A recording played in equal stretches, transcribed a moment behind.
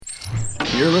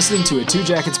You're listening to a Two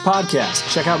Jackets podcast.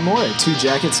 Check out more at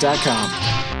twojackets.com.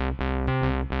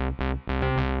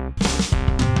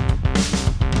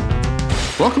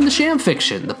 Welcome to Sham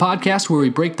Fiction, the podcast where we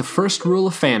break the first rule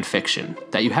of fan fiction,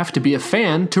 that you have to be a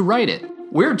fan to write it.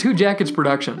 We're Two Jackets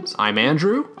Productions. I'm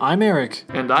Andrew. I'm Eric.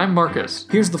 And I'm Marcus.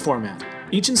 Here's the format.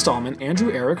 Each installment, Andrew,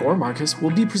 Eric, or Marcus will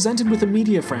be presented with a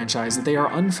media franchise that they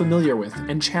are unfamiliar with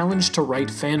and challenged to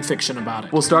write fan fiction about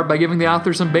it. We'll start by giving the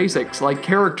author some basics, like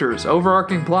characters,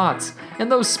 overarching plots, and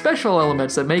those special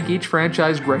elements that make each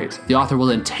franchise great. The author will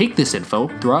then take this info,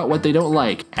 throw out what they don't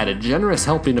like, add a generous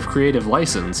helping of creative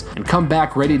license, and come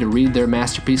back ready to read their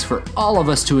masterpiece for all of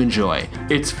us to enjoy.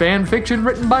 It's fan fiction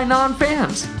written by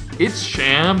non-fans. It's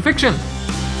Sham Fiction.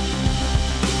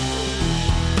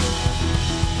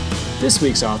 This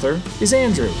week's author is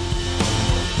Andrew.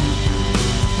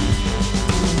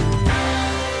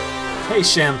 Hey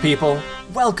Sham people,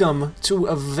 welcome to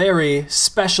a very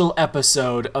special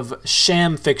episode of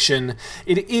Sham Fiction.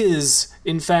 It is,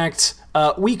 in fact,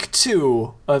 week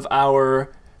 2 of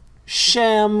our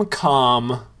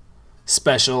Shamcom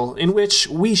special, in which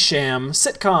we sham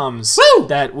sitcoms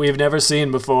that we've never seen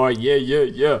before.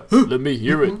 Yeah. Let me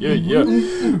hear it.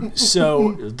 Yeah.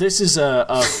 So this is a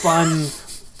fun...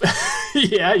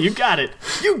 Yeah, you got it.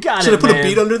 Should I put a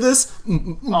beat under this?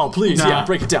 Oh, please, yeah,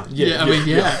 break it down. Yeah.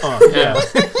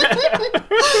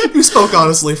 You spoke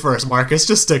honestly first, Marcus.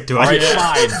 Just stick to it. All right,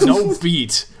 fine. No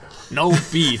beat.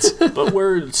 But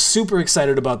we're super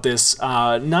excited about this,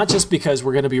 not just because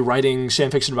we're going to be writing sham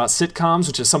fiction about sitcoms,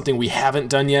 which is something we haven't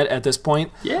done yet at this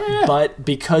point, but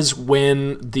because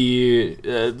when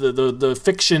the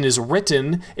fiction is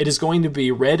written, it is going to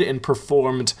be read and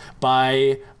performed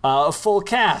by a full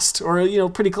cast, or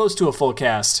pretty close to a full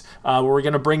cast. Where we're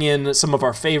going to bring in some of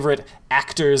our favorite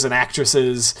actors and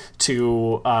actresses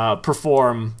to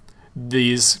perform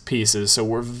these pieces. So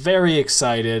we're very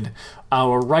excited.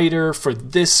 Our writer for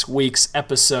this week's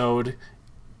episode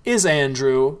is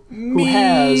Andrew, who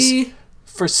has,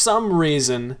 for some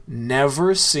reason,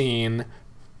 never seen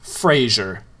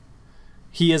Frasier.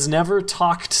 He has never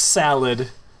talked salad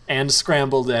and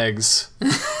scrambled eggs.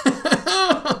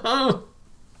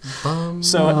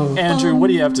 So, Andrew, what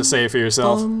do you have to say for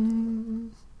yourself?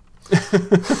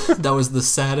 That was the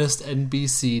saddest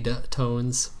NBC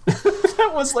tones.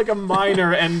 That was like a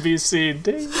minor NBC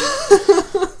ding.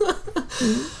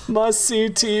 Must see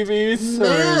TV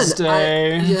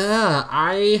Thursday.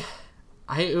 I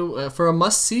for a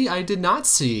must see, I did not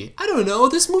see. I don't know,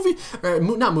 this movie,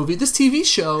 this TV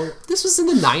show, this was in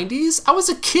the 90s. I was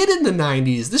a kid in the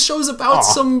 90s. This show is about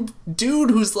some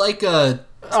dude who's like I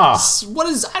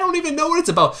don't even know what it's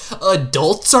about.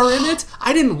 Adults are in it?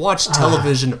 I didn't watch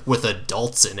television with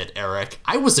adults in it, Eric.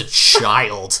 I was a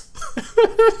child.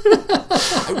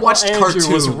 I watched cartoons.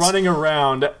 Andrew was running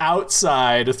around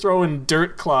outside throwing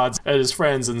dirt clods at his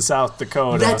friends in South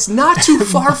Dakota. That's not too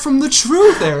far from the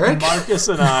truth, Eric. Marcus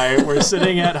and I were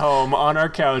sitting at home on our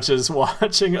couches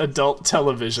watching adult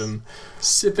television.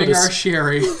 Sipping our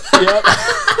sherry. Yep.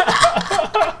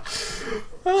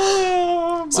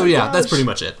 So yeah, that's pretty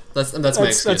much it. That's my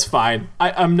excuse. That's fine.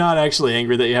 I'm not actually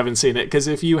angry that you haven't seen it, because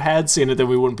if you had seen it, then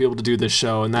we wouldn't be able to do this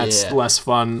show, and that's less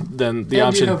fun than the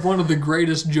option. You have one of the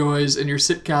greatest joys in your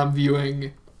sitcom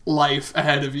viewing life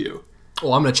ahead of you.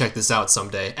 Oh, I'm going to check this out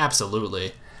someday.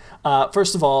 Absolutely.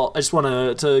 First of all, I just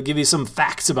want to give you some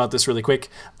facts about this really quick.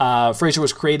 Frasier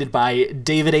was created by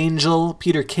David Angel,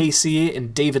 Peter Casey,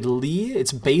 and David Lee.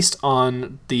 It's based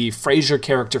on the Frasier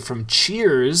character from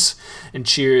Cheers,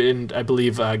 and I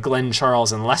believe Glenn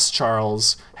Charles and Les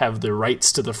Charles have the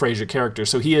rights to the Frasier character.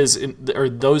 So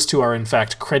those two are in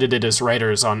fact credited as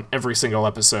writers on every single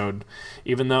episode,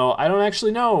 even though I don't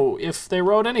actually know if they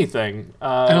wrote anything.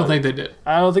 I don't think they did.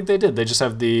 I don't think they did. They just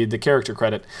have the character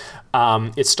credit.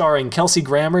 It's starring Kelsey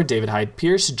Grammer, David Hyde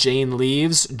Pierce, Jane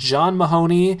Leaves, John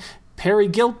Mahoney, Perry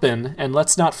Gilpin, and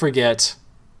let's not forget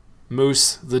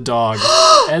Moose the dog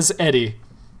as Eddie.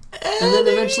 And then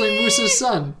eventually Moose's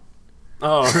son.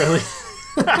 Oh, really?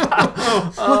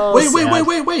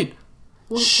 Wait.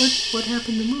 What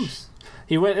happened to Moose?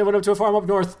 He went up to a farm up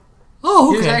north.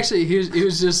 Oh, okay. He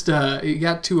was just he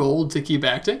got too old to keep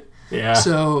acting. Yeah.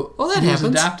 So that he was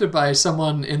happens. adopted by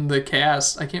someone in the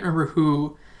cast. I can't remember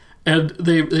who. And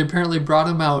they apparently brought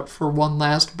him out for one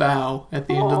last bow at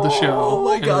the end of the show. Oh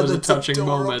my God, it was that's a touching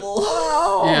adorable. moment.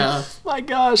 Oh, Yeah. my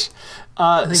gosh.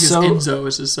 I think it's Enzo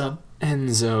is his son.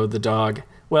 Enzo the dog.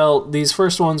 Well, these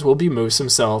first ones will be Moose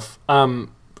himself.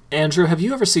 Andrew, have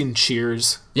you ever seen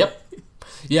Cheers? Yep.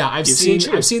 Yeah, I've seen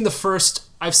seen the first.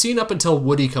 I've seen up until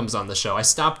Woody comes on the show. I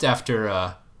stopped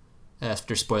after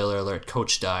spoiler alert,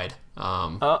 Coach died.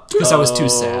 because I was too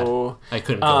sad. I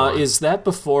couldn't go on. Is that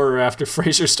before or after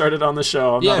Frasier started on the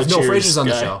show? I'm Yeah, not a no, Cheers Frasier's on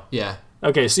the guy. show. Yeah.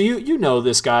 Okay, so you know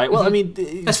this guy. Well, I mean,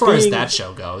 As far as being- that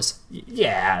show goes.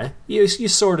 Yeah, you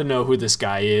sort of know who this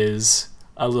guy is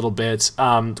a little bit.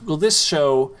 Well, this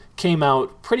show came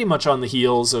out pretty much on the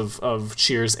heels of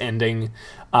Cheers ending.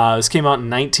 This came out in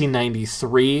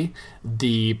 1993.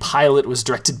 The pilot was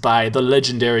directed by the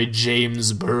legendary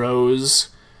James Burrows.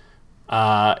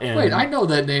 And Wait, I know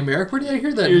that name, Eric. Where did I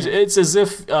hear that name? it's as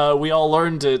if we all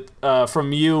learned it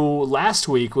from you last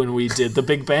week when we did The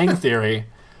Big Bang Theory.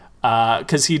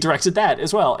 Because he directed that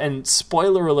as well. And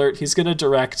spoiler alert, he's going to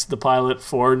direct the pilot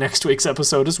for next week's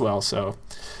episode as well. So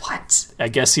What? I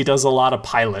guess he does a lot of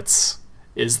pilots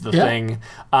is the Yeah. thing.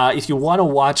 If you want to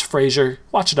watch Frasier,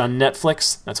 watch it on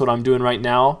Netflix. That's what I'm doing right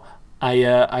now. I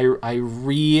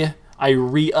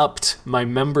re-upped my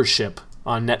membership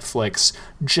on Netflix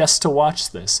just to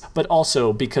watch this, but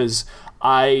also because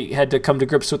I had to come to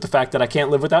grips with the fact that I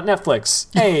can't live without Netflix.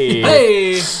 Hey.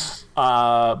 Hey!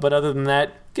 But other than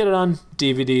that, get it on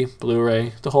DVD,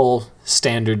 Blu-ray, the whole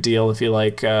standard deal if you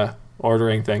like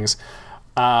ordering things.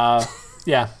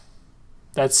 Yeah,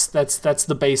 that's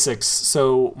the basics.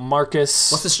 So,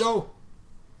 Marcus, What's the show?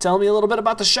 tell me a little bit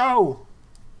about the show.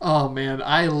 Oh man,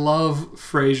 I love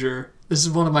Frasier. This is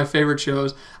one of my favorite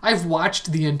shows. I've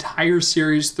watched the entire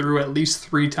series through at least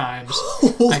 3 times.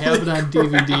 I have it on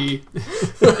DVD.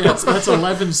 That's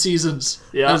 11 seasons.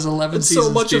 Yeah. That's 11 That's seasons.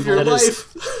 so much of people. your That is-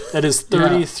 life. That is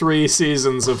 33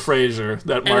 seasons of Frasier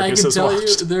that And I Marcus can has tell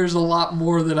watched. you, there's a lot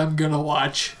more that I'm gonna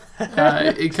watch.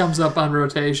 It comes up on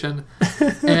rotation,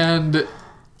 and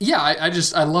yeah,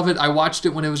 I love it. I watched it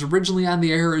when it was originally on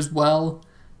the air as well.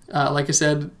 Like I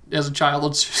said, as a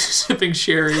child, sipping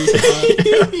sherry,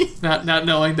 not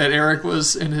knowing that Eric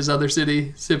was in his other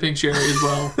city sipping sherry as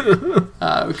well.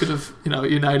 We could have,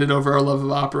 united over our love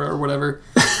of opera or whatever.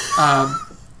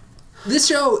 This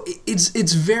show,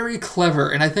 it's very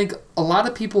clever, and I think a lot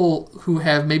of people who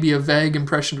have maybe a vague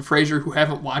impression of Frasier who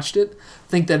haven't watched it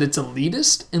think that it's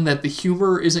elitist and that the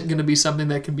humor isn't going to be something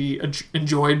that can be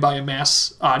enjoyed by a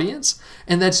mass audience,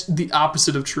 and that's the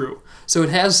opposite of true. So it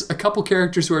has a couple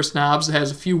characters who are snobs, it has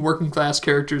a few working class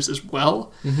characters as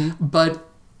well, but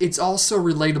it's also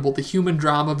relatable. The human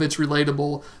drama of it's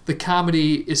relatable. The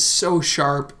comedy is so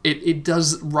sharp. It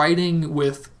does writing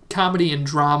with comedy and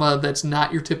drama that's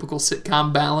not your typical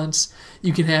sitcom balance.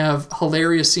 You can have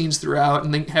hilarious scenes throughout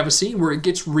and then have a scene where it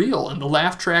gets real and the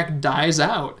laugh track dies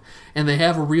out and they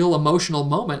have a real emotional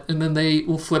moment and then they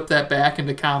will flip that back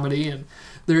into comedy, and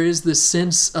there is this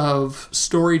sense of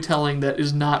storytelling that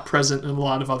is not present in a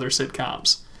lot of other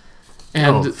sitcoms.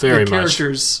 And very the much.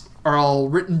 characters are all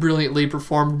written brilliantly,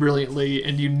 performed brilliantly,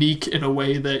 and unique in a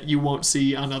way that you won't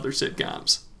see on other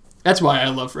sitcoms. That's why I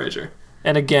love Frasier.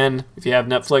 And again, if you have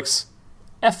Netflix,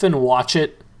 effing watch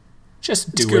it.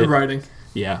 Just do It's good it. writing.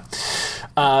 Yeah.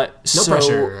 No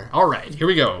pressure. All right, here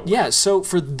we go. Yeah, so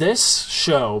for this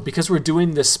show, because we're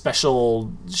doing this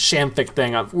special shamfic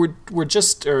thing, we're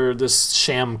just this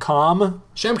shamcom,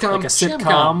 Shamcom. like a sitcom,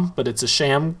 Shamcom. but it's a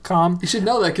shamcom. You should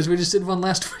know that because we just did one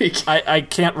last week. I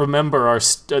can't remember our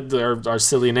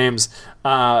silly names.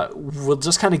 We'll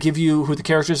just kind of give you who the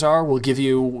characters are. We'll give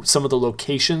you some of the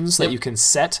locations that you can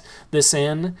set this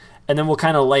in, and then we'll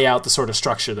kind of lay out the sort of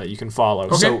structure that you can follow.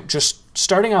 Okay. So just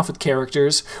starting off with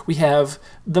characters, we have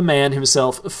the man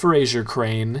himself, Frasier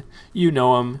Crane. You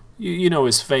know him. You know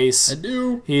his face. I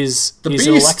do. He's Beast.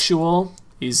 intellectual.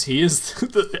 He is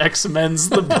the X-Men's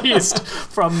the Beast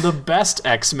from the best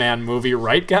X-Men movie,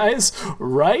 right, guys?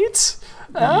 Right?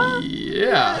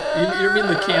 Yeah. You mean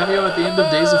the cameo at the end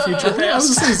of Days of Future I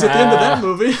was Past? gonna say, at the end of that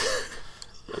movie.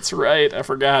 That's right. I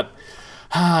forgot.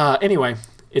 Anyway,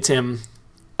 it's him.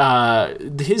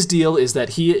 His deal is that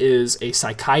he is a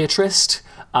psychiatrist.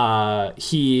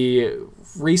 He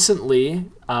recently,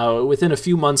 within a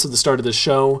few months of the start of the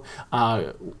show,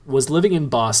 was living in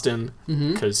Boston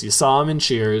because you saw him in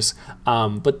Cheers.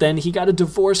 But then he got a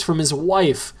divorce from his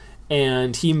wife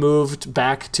and he moved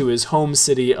back to his home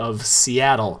city of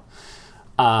Seattle.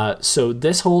 So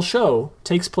this whole show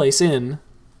takes place in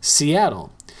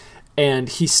Seattle. And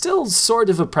he's still sort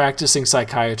of a practicing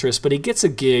psychiatrist, but he gets a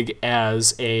gig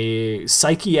as a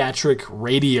psychiatric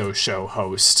radio show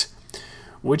host,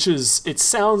 which is, it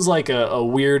sounds like a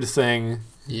weird thing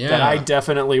that I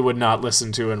definitely would not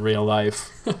listen to in real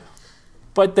life.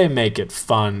 But they make it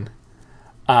fun.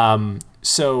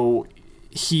 So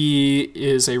he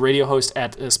is a radio host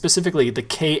at specifically the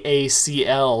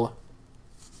KACL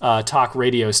talk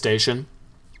radio station.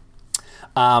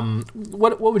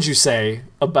 What would you say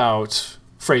about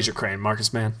Frasier Crane,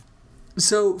 Marcus Mann?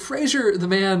 So Frasier, the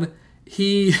man,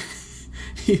 he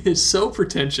he is so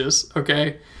pretentious,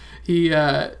 okay? He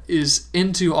is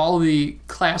into all the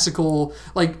classical,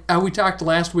 like we talked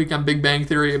last week on Big Bang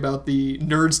Theory about the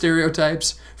nerd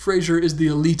stereotypes. Frasier is the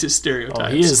elitist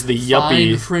stereotype. He is the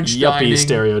yuppie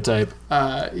stereotype.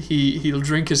 He'll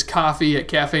drink his coffee at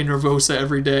Cafe Nervosa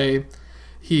every day.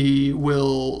 He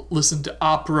will listen to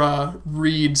opera,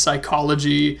 read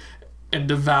psychology, and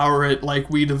devour it like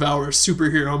we devour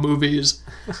superhero movies.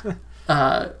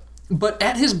 But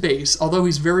at his base, although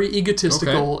he's very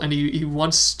egotistical and he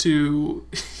wants to,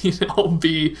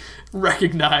 be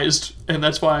recognized, and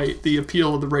that's why the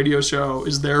appeal of the radio show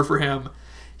is there for him,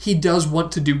 he does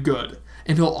want to do good,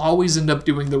 and he'll always end up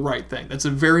doing the right thing. That's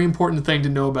a very important thing to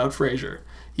know about Frasier.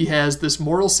 He has this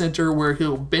moral center where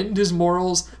he'll bend his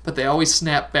morals, but they always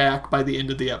snap back by the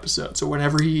end of the episode. So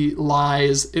whenever he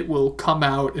lies, it will come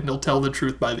out, and he'll tell the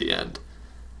truth by the end.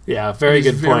 Yeah, very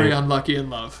good point. Very unlucky in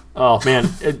love. Oh man,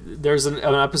 there's an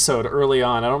episode early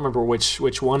on. I don't remember which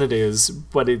one it is,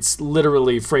 but it's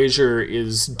literally Frasier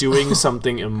is doing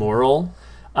something immoral.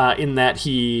 In that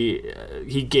he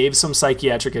gave some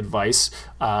psychiatric advice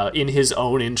in his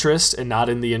own interest and not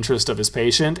in the interest of his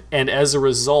patient, and as a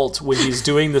result, when he's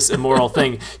doing this immoral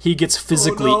thing, he gets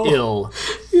physically ill,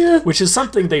 which is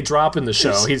something they drop in the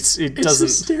show. It's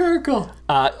hysterical.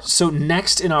 So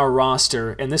next in our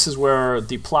roster, and this is where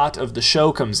the plot of the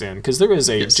show comes in, because there is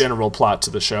a general plot to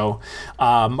the show.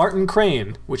 Martin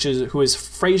Crane, who is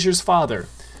Frasier's father.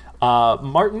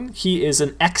 Martin, he is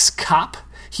an ex-cop.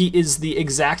 He is the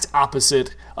exact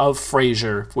opposite of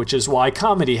Frasier, which is why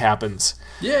comedy happens.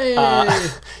 Yay!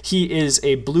 He is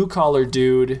a blue-collar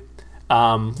dude,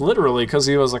 literally because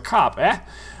he was a cop.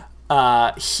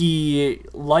 He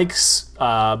likes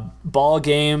ball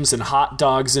games and hot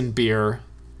dogs and beer.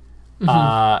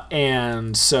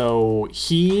 And so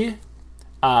he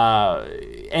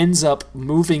ends up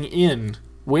moving in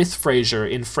with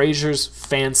Frasier in Frasier's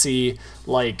fancy,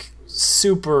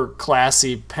 super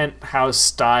classy penthouse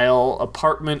style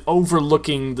apartment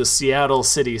overlooking the Seattle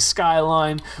city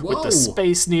skyline. Whoa. With the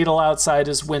Space Needle outside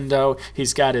his window.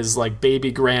 He's got his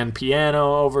baby grand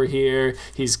piano over here.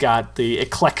 He's got the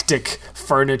eclectic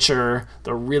furniture,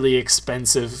 the really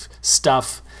expensive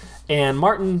stuff. And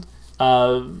Martin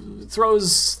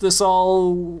throws this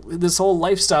whole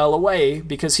lifestyle away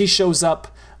because he shows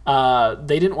up.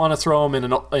 They didn't want to throw him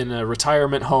in a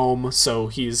retirement home, so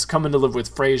he's coming to live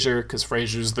with Frasier because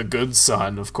Frasier's the good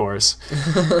son, of course.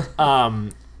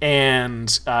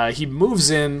 And he moves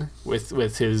in with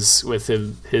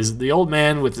the old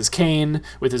man with his cane,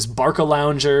 with his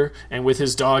Barcalounger, and with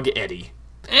his dog Eddie.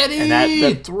 And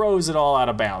that throws it all out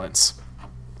of balance.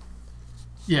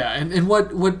 Yeah, and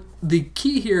what the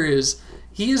key here is,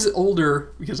 he is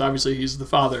older because obviously he's the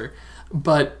father,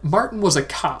 but Martin was a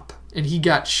cop. And he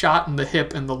got shot in the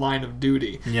hip in the line of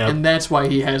duty. Yep. And that's why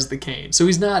he has the cane. So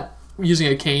he's not using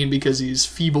a cane because he's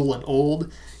feeble and old.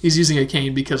 He's using a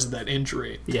cane because of that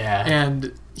injury. Yeah.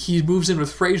 And he moves in with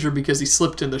Frasier because he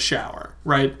slipped in the shower,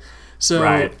 right?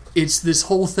 So it's this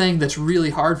whole thing that's really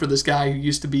hard for this guy who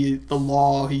used to be the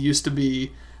law, he used to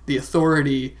be the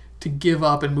authority, to give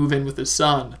up and move in with his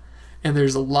son. And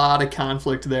there's a lot of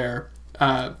conflict there.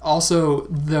 Also,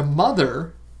 the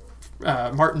mother...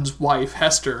 Martin's wife,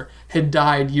 Hester, had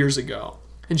died years ago.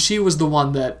 And she was the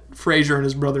one that Frasier and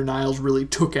his brother Niles really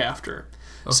took after.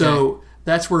 Okay. So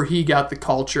that's where he got the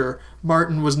culture.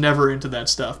 Martin was never into that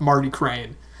stuff. Marty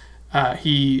Crane.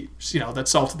 He, that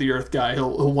salt of the earth guy.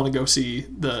 He'll want to go see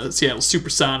the Seattle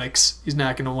Supersonics. He's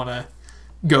not going to want to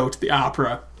go to the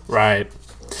opera. Right.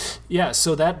 Yeah,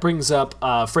 so that brings up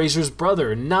Frasier's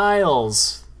brother,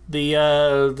 Niles.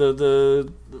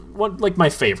 The my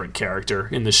favorite character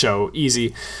in the show,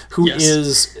 easy, who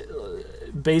is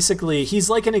basically, he's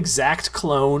like an exact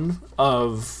clone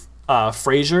of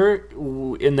Frasier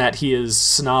in that he is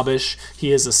snobbish,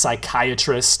 he is a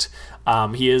psychiatrist,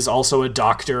 he is also a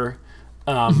doctor,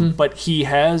 but he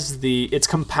has it's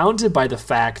compounded by the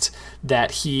fact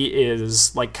that he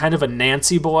is kind of a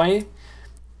Nancy boy.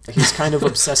 He's kind of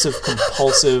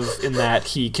obsessive-compulsive in that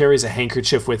he carries a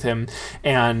handkerchief with him,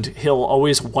 and he'll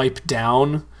always wipe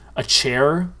down a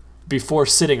chair before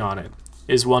sitting on it,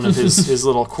 is one of his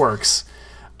little quirks.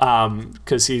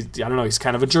 Because he's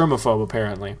kind of a germaphobe,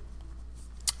 apparently.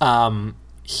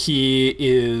 He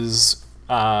is,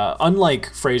 unlike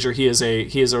Frasier, he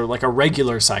is a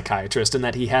regular psychiatrist in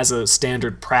that he has a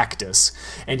standard practice,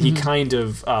 and he kind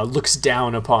of looks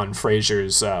down upon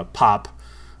Frasier's pop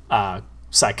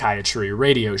psychiatry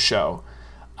radio show.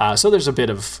 So there's a bit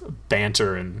of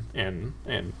banter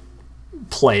and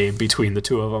play between the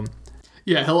two of them.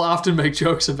 Yeah, he'll often make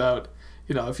jokes about,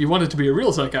 if you wanted to be a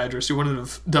real psychiatrist, you wouldn't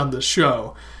have done this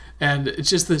show. And it's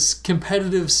just this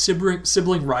competitive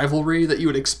sibling rivalry that you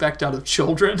would expect out of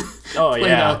children. Oh, played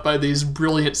yeah. out by these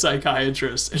brilliant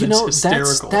psychiatrists. And You know, it's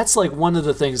hysterical. that's like one of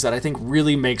the things that I think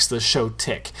really makes the show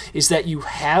tick, is that you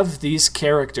have these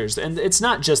characters, and it's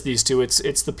not just these two,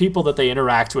 it's the people that they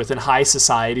interact with in high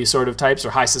society sort of types, or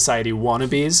high society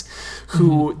wannabes,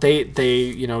 who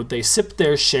they sip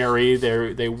their sherry,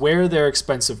 they wear their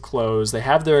expensive clothes, they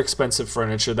have their expensive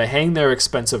furniture, they hang their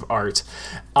expensive art,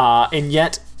 and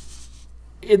yet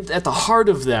at the heart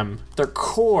of them, their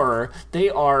core, they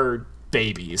are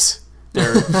babies.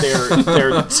 They're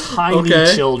tiny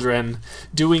children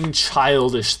doing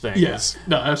childish things. Yes.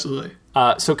 No, absolutely.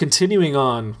 So continuing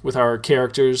on with our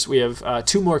characters, we have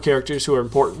two more characters who are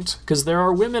important, because there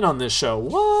are women on this show.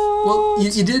 What? Well,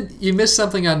 you missed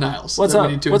something on Niles What's that up?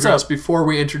 we need to What's address up? before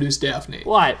we introduce Daphne.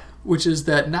 What? Which is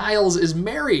that Niles is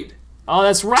married Oh,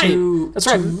 that's right. to That's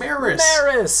right. Maris,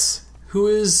 Maris. who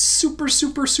is super,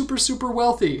 super, super, super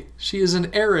wealthy. She is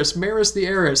an heiress, Maris the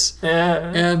heiress.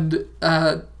 And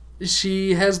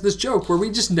she has this joke where we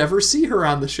just never see her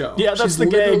on the show. Yeah, that's She's the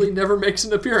gag. literally never makes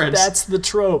an appearance. That's the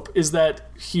trope, is that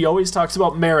he always talks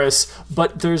about Maris,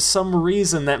 but there's some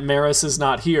reason that Maris is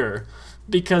not here.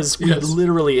 Because we Yes.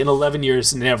 literally, in 11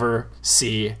 years, never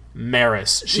see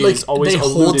Maris. She Like is always they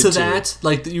hold alluded to that,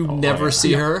 like you never yeah.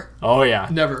 see her. Oh, yeah.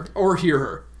 Never. Or hear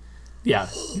her. Yeah,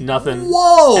 nothing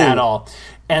Whoa! at all.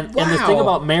 And the thing Wow.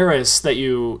 about Maris that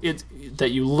you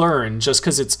learn, just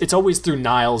because it's always through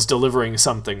Niles delivering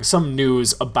some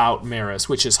news about Maris,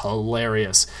 which is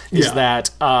hilarious, is Yeah.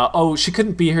 that she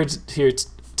couldn't be here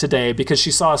today because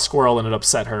she saw a squirrel and it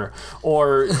upset her,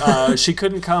 or she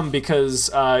couldn't come because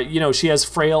she has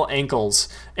frail ankles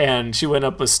and she went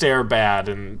up a stair bad,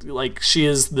 and like she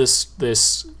is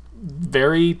this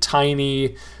very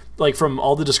tiny, like from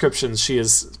all the descriptions, she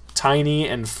is tiny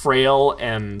and frail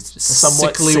and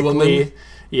somewhat sickly woman.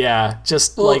 Yeah,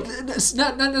 just Well, like it's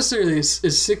not necessarily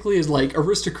as sickly as like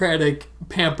aristocratic,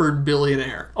 pampered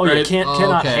billionaire. you right?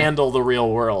 cannot okay. handle the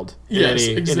real world in Yes,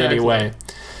 any exactly. way.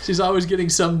 She's always getting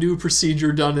some new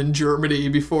procedure done in Germany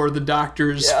before the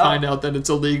doctors find out that it's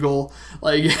illegal.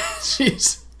 Like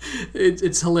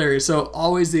it's hilarious. So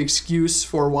always the excuse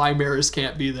for why Maris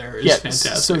can't be there is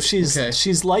fantastic. So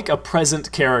she's like a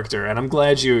present character, and I'm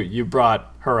glad you brought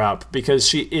her up, because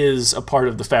she is a part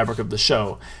of the fabric of the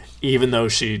show, even though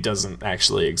she doesn't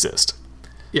actually exist.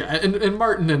 Yeah, and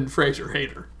Martin and Frasier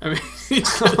hate her. I mean,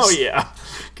 Oh yeah.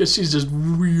 because she's just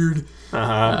weird.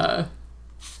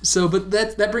 So, but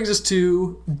that brings us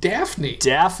to Daphne.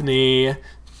 Daphne.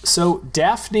 So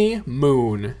Daphne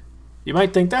Moon. You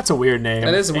might think that's a weird name.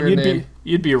 That is a and weird name.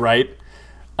 You'd be right.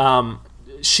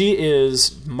 She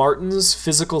is Martin's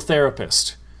physical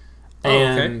therapist,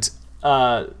 and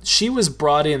she was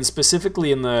brought in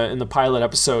specifically in the pilot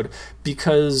episode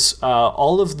because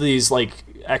all of these like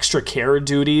extra care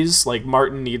duties, like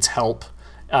Martin needs help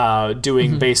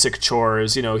doing basic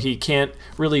chores. He can't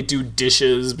really do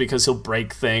dishes because he'll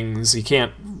break things. He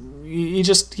can't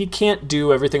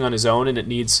do everything on his own, and he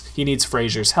needs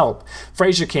Frasier's help.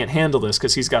 Frasier can't handle this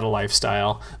because he's got a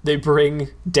lifestyle. They bring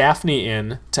Daphne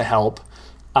in to help,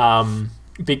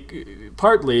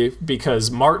 partly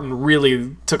because Martin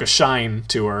really took a shine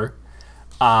to her,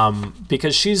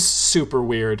 because she's super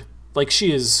weird. Like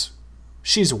she's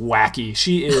wacky.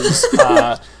 She is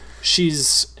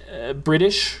she's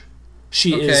British.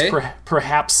 She is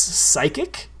perhaps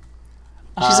psychic.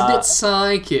 She's a bit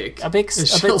psychic. A bit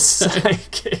she'll say.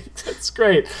 psychic. That's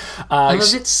great. I'm a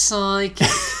bit psychic.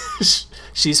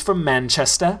 She's from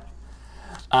Manchester.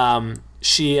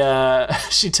 She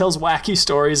tells wacky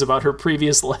stories about her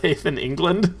previous life in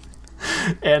England.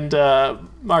 And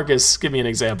Marcus, give me an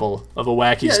example of a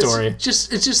wacky story. It's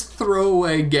just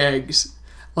throwaway gags,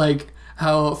 like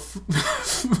how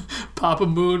Papa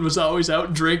Moon was always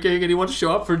out drinking and he wanted to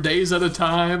show up for days at a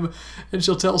time, and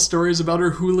she'll tell stories about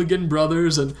her hooligan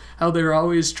brothers and how they were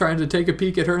always trying to take a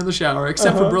peek at her in the shower,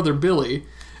 except for brother Billy.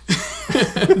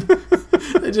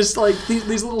 They just like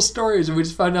these little stories, and we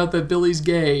just find out that Billy's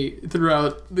gay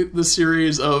throughout the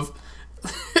series of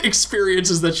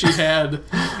experiences that she had.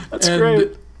 That's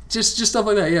great. Just stuff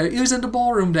like that. Yeah, he was into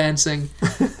ballroom dancing,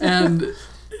 and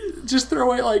just throw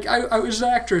away like I was an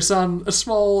actress on a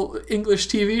small English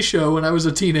TV show when I was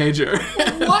a teenager.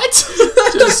 What?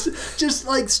 just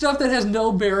like stuff that has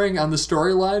no bearing on the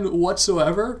storyline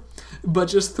whatsoever, but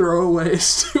just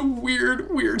throwaways to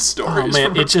weird stories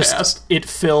from her past. It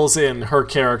fills in her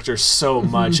character so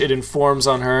much. It informs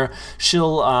on her.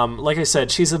 She'll like I said,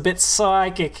 she's a bit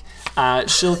psychic.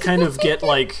 She'll kind of get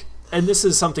like and this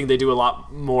is something they do a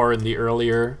lot more in the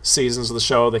earlier seasons of the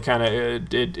show. They kind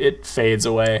of it fades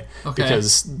away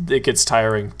because it gets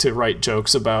tiring to write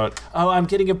jokes about, oh, I'm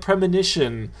getting a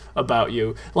premonition about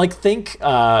you. Like, think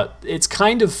it's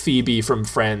kind of Phoebe from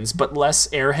Friends, but less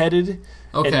airheaded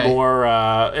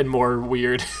and more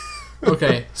weird.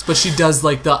 Okay, but she does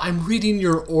like the "I'm reading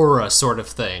your aura" sort of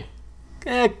thing.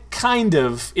 Kind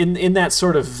of in that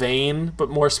sort of vein, but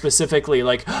more specifically,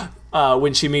 like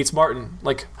when she meets Martin,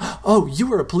 like, oh, you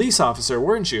were a police officer,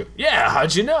 weren't you? Yeah,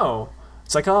 how'd you know?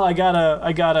 It's like, oh, I got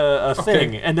a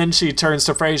thing, and then she turns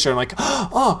to Frasier and like,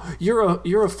 oh,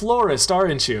 you're a florist,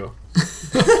 aren't you?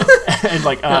 And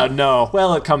like, no,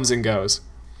 well, it comes and goes.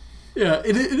 Yeah,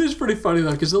 it is pretty funny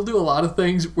though, because they'll do a lot of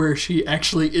things where she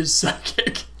actually is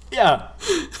psychic. Yeah.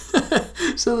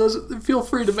 So feel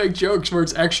free to make jokes where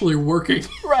it's actually working.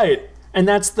 Right. And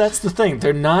that's the thing.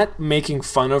 They're not making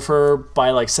fun of her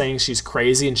by like saying she's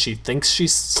crazy and she thinks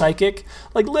she's psychic.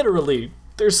 Like, literally,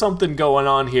 there's something going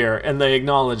on here, and they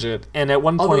acknowledge it. And at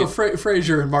one point,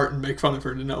 Frasier and Martin make fun of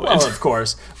her to no end. Well, of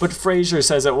course. But Frasier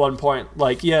says at one point,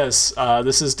 like, yes,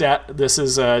 this is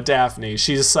Daphne.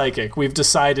 She's psychic. We've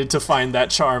decided to find that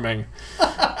charming.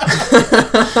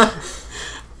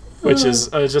 Which is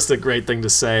just a great thing to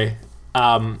say.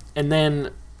 And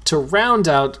then to round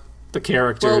out the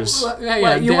characters,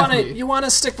 you want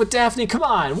to stick with Daphne? Come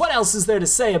on, what else is there to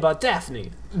say about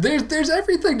Daphne? There's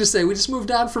everything to say. We just moved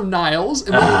on from Niles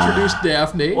and we introduced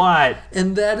Daphne. What?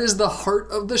 And that is the heart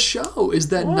of the show, is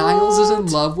that Niles is in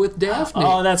love with Daphne.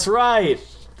 Oh, that's right.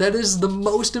 That is the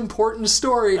most important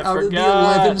story out of the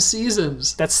 11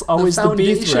 seasons. That's always the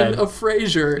B thread. The foundation of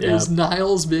Frasier is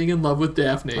Niles being in love with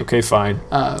Daphne. Okay, fine.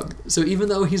 So even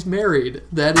though he's married,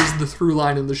 that is the through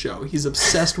line in the show. He's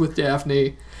obsessed with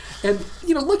Daphne. And,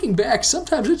 looking back,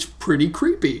 sometimes it's pretty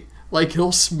creepy. Like,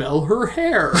 he'll smell her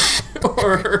hair.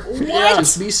 Or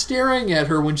just be staring at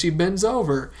her when she bends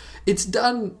over. It's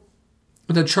done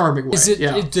in a charming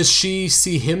way. Does she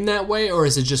see him that way, or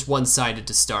is it just one-sided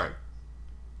to start?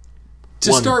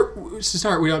 To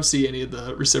start, we don't see any of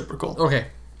the reciprocal. Okay.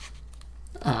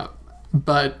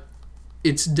 But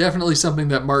it's definitely something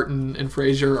that Martin and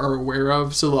Frasier are aware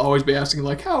of, so they'll always be asking,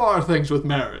 like, how are things with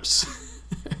Maris?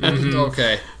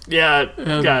 Okay. Yeah,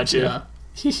 gotcha.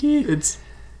 Yeah.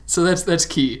 So that's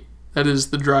key. That is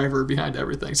the driver behind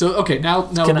everything. So, okay, now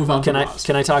we'll move on to Roz.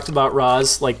 Can I talk about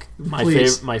Roz? Like,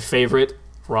 my favorite,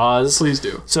 Roz? Please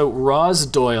do. So, Roz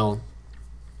Doyle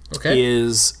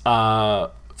is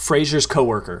Frasier's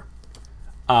coworker.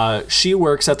 She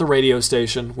works at the radio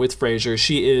station with Frasier.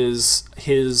 She is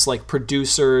his like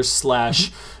producer /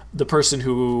 the person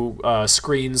who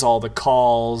screens all the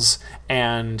calls,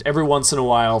 and every once in a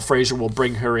while Frasier will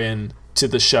bring her in to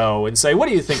the show and say, what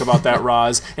do you think about that,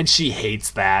 Roz? And she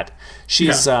hates that.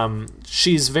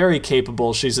 She's very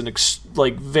capable. She's an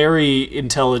very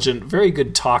intelligent, very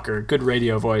good talker, good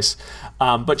radio voice,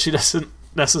 but she doesn't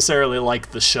necessarily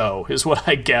like the show, is what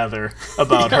I gather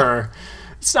about her.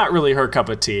 It's not really her cup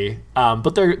of tea,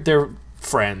 but they're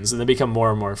friends, and they become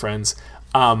more and more friends.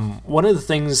 One of the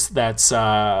things that's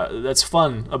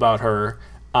fun about her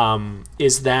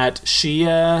is that she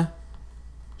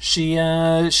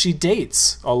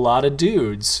dates a lot of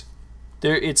dudes.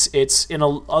 It's in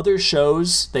other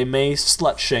shows they may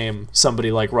slut shame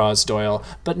somebody like Roz Doyle,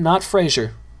 but not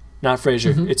Frasier. Not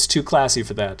Frasier. Mm-hmm. It's too classy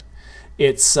for that.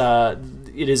 It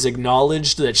is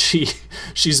acknowledged that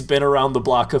she's been around the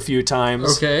block a few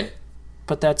times. Okay.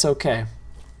 But that's okay.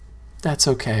 That's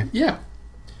okay. Yeah.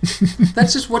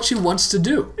 That's just what she wants to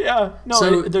do. Yeah.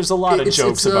 No, there's a lot of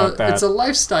jokes about that. It's a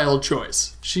lifestyle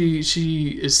choice.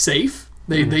 She is safe.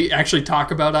 They actually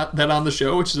talk about that on the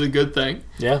show, which is a good thing.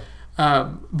 Yeah.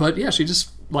 But yeah, she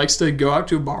just likes to go out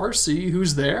to a bar, see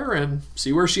who's there, and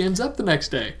see where she ends up the next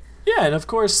day. Yeah, and of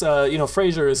course,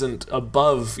 Frasier isn't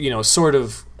above, sort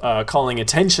of calling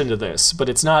attention to this, but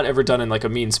it's not ever done in like a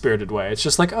mean-spirited way. It's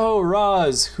just like, oh,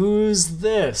 Roz, who's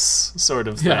this sort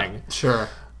of thing. Yeah, sure.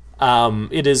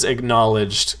 It is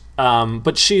acknowledged,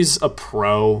 but she's a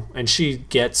pro, and she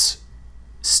gets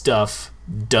stuff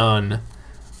done.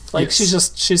 Like,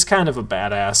 yes. she's kind of a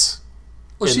badass.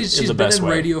 Well, she's been in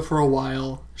radio for a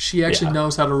while. She actually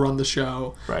knows how to run the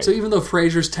show. Right. So even though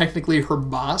Frasier's technically her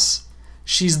boss,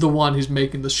 she's the one who's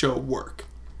making the show work.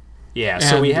 Yeah,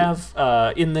 so we have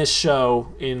in this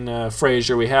show, in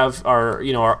Frasier, we have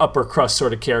our upper crust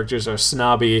sort of characters, our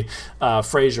snobby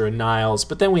Frasier and Niles,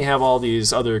 but then we have all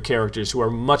these other characters who are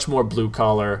much more blue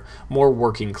collar, more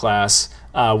working class,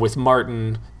 with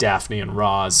Martin, Daphne, and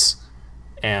Roz,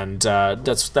 and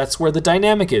that's where the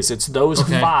dynamic is. It's those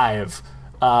five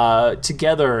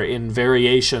together in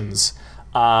variations.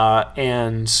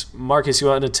 And Marcus, you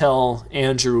want to tell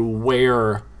Andrew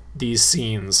where these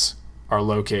scenes are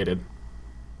located?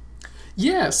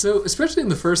 Yeah, so especially in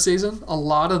the first season, a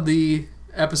lot of the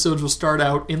episodes will start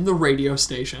out in the radio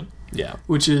station. Yeah.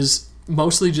 Which is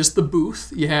mostly just the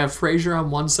booth. You have Frasier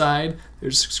on one side,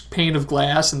 there's pane of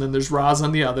glass, and then there's Roz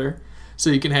on the other. So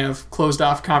you can have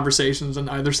closed-off conversations on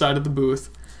either side of the booth.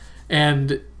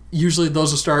 And usually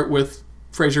those will start with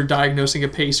Frasier diagnosing a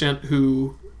patient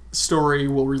whose story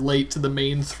will relate to the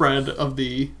main thread of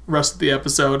the rest of the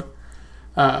episode.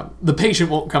 The patient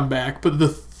won't come back, but the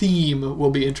theme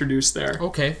will be introduced there.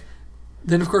 Okay.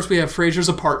 Then, of course, we have Frasier's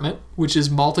apartment, which is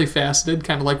multifaceted,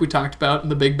 kind of like we talked about in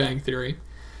The Big Bang Theory.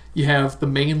 You have the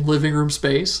main living room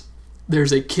space.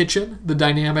 There's a kitchen. The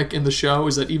dynamic in the show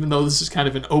is that even though this is kind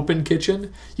of an open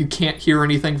kitchen, you can't hear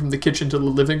anything from the kitchen to the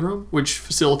living room, which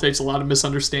facilitates a lot of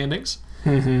misunderstandings.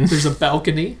 Mm-hmm. There's a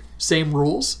balcony, same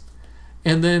rules.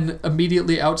 And then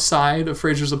immediately outside of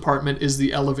Frasier's apartment is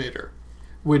the elevator,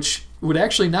 which would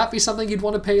actually not be something you'd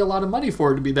want to pay a lot of money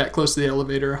for, to be that close to the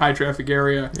elevator, high traffic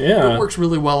area. Yeah. It works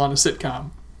really well on a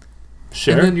sitcom.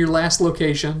 Sure. And then your last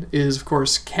location is, of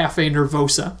course, Cafe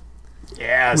Nervosa,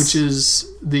 Yes. which is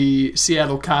the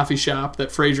Seattle coffee shop that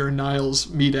Frasier and Niles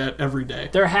meet at every day.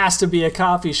 There has to be a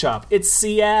coffee shop. It's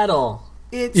Seattle.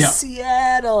 It's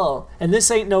Seattle. And this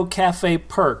ain't no Cafe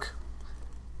Perk.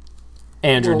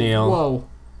 Andrew Neal. Whoa.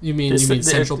 You mean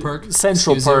Central Perk?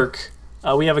 Central Excuse Perk.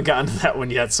 We haven't gotten to that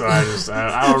one yet, so I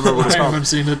don't remember what it's I called. haven't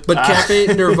seen it. But Cafe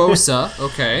Nervosa,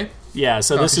 okay. Yeah,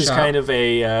 so this Coffee is shop. kind of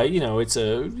a, it's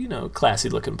a, classy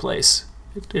looking place.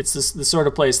 It's the sort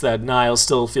of place that Niles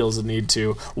still feels the need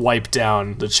to wipe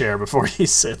down the chair before he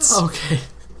sits. Okay.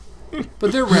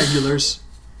 But they're regulars.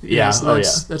 Yeah, so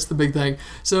that's the big thing.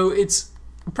 So it's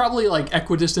probably like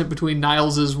equidistant between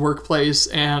Niles's workplace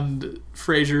and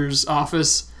Frasier's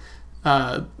office,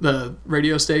 the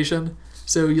radio station.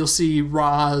 So you'll see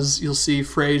Roz, you'll see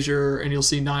Frasier, and you'll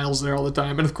see Niles there all the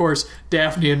time. And of course,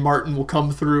 Daphne and Martin will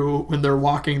come through when they're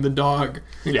walking the dog.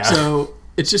 Yeah. So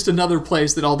it's just another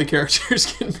place that all the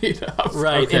characters can meet up.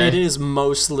 Right, Okay. and it is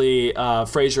mostly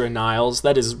Frasier and Niles.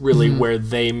 That is really where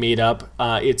they meet up.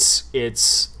 Niles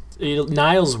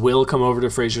will come over to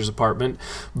Frasier's apartment,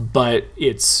 but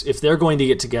if they're going to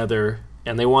get together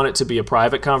and they want it to be a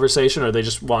private conversation, or they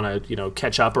just want to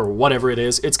catch up or whatever it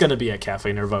is, it's going to be at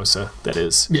Cafe Nervosa. That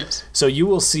is. Yes. So you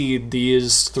will see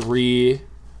these three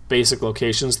basic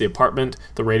locations: the apartment,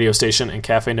 the radio station, and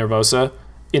Cafe Nervosa,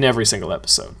 in every single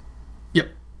episode.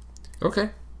 Yep. Okay.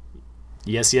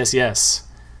 Yes, yes, yes.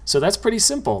 So that's pretty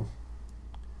simple.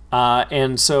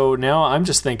 And so now I'm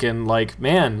just thinking,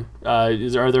 man, are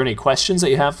there any questions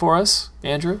that you have for us,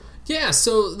 Andrew? Yeah,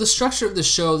 so the structure of the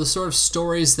show, the sort of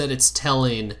stories that it's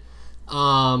telling,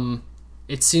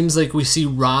 it seems like we see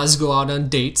Roz go out on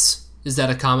dates. Is that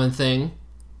a common thing?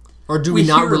 Or do we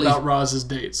not hear really... about Roz's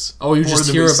dates. Oh, you more just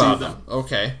than hear we see about them. them.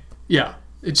 Okay. Yeah.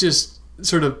 It's just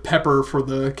sort of pepper for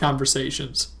the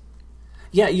conversations.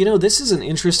 Yeah, this is an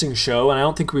interesting show, and I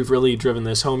don't think we've really driven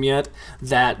this home yet,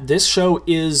 that this show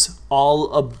is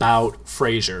all about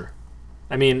Frasier.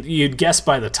 I mean, you'd guess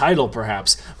by the title,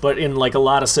 perhaps, but in a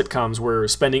lot of sitcoms, we're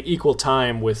spending equal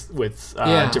time with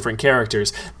different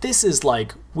characters. This is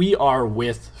we are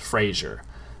with Frasier.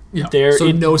 Yeah.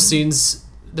 So no scenes...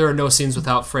 There are no scenes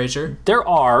without Frasier? There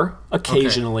are,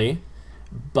 occasionally,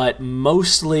 but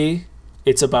mostly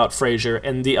it's about Frasier,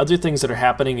 and the other things that are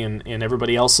happening in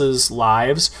everybody else's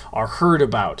lives are heard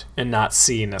about and not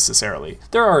seen necessarily.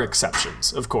 There are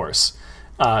exceptions, of course,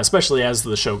 especially as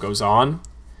the show goes on.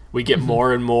 We get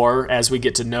more and more as we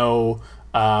get to know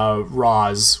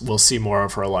Roz. We'll see more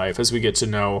of her life. As we get to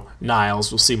know Niles,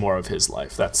 we'll see more of his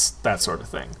life. That's that sort of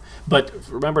thing. But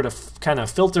remember to kind of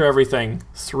filter everything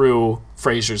through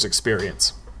Frasier's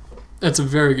experience. That's a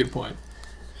very good point.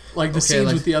 The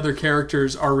scenes with the other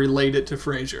characters are related to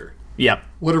Frasier. Yep.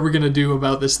 What are we going to do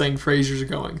about this thing Frasier's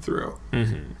going through?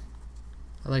 Mm-hmm.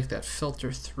 I like that.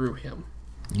 Filter through him.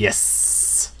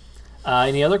 Yes.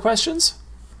 Any other questions?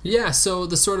 Yeah, so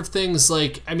the sort of things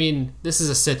this is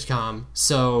a sitcom,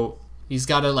 so he's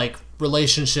got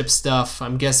relationship stuff.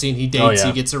 I'm guessing he dates,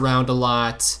 he gets around a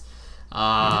lot.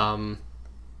 But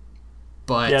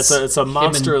yeah, it's a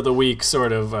monster of the week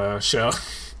sort of show.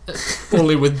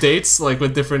 Only with dates,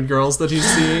 with different girls that he's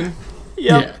seeing.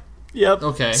 Yep. Yeah. Yep.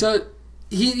 Okay. So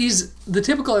he's the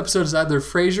typical episode is either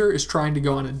Frasier is trying to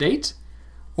go on a date,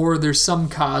 or there's some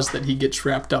cause that he gets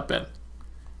wrapped up in.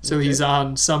 So he's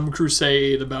on some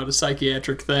crusade about a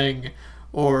psychiatric thing,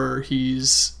 or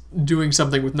he's doing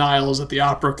something with Niles at the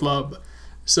opera club.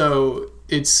 So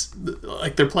it's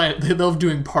they're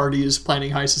doing parties,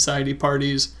 planning high society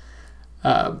parties.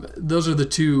 Those are the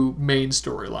two main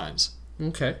storylines.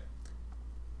 Okay.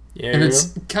 Yeah, And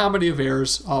it's comedy of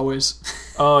errors, always.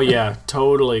 oh yeah,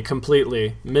 totally,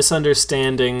 completely.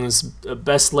 Misunderstandings,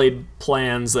 best laid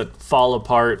plans that fall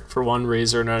apart for one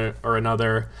reason or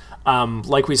another.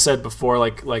 Like we said before,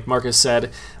 like Marcus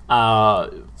said,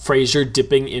 Frasier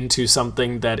dipping into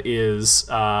something that is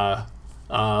a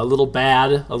little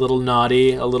bad, a little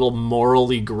naughty, a little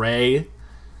morally gray,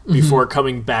 before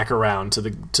coming back around to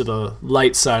the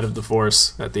light side of the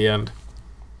force at the end.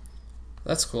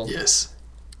 That's cool. Yes.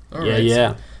 All Yeah, right.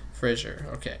 yeah.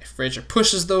 Frasier. Okay. Frasier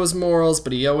pushes those morals,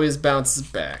 but he always bounces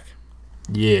back.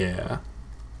 Yeah.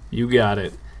 You got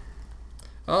it.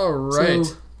 All right.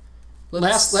 So,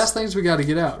 last things we got to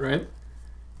get out, right?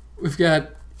 We've got,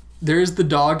 there's the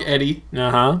dog, Eddie.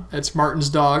 Uh-huh. That's Martin's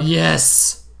dog.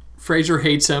 Yes. Frasier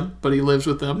hates him, but he lives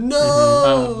with them.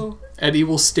 No. Eddie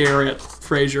will stare at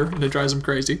Frasier, and it drives him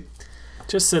crazy.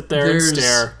 Just sit there There's- and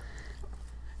stare.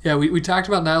 Yeah, we talked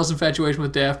about Niles' infatuation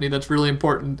with Daphne. That's really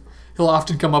important. He'll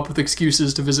often come up with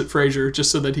excuses to visit Frasier just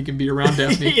so that he can be around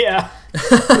Daphne, Yeah.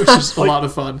 which is a lot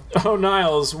of fun. Oh,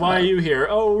 Niles, why are you here?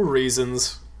 Oh,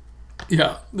 reasons.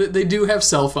 Yeah, they do have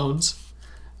cell phones,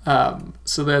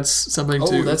 so that's something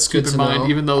to that's keep good in to mind. know.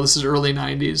 Even though this is early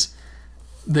 '90s,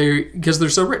 because they're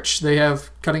so rich, they have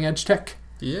cutting edge tech.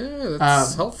 Yeah,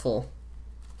 that's helpful.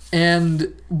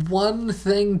 And one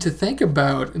thing to think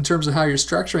about in terms of how you're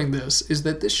structuring this is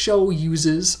that this show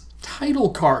uses title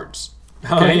cards.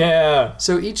 Oh, Okay. yeah.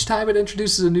 So each time it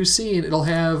introduces a new scene, it'll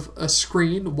have a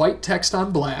screen, white text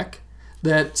on black,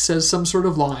 that says some sort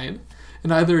of line.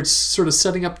 And either it's sort of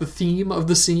setting up the theme of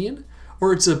the scene,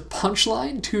 or it's a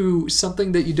punchline to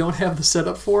something that you don't have the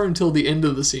setup for until the end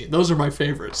of the scene. Those are my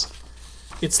favorites.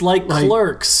 It's like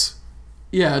Clerks.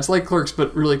 Yeah, it's like Clerks,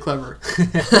 but really clever.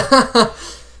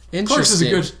 Interesting. Clerks is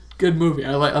a good movie.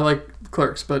 I like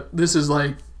Clerks, but this is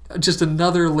like just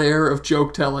another layer of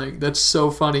joke telling that's so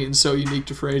funny and so unique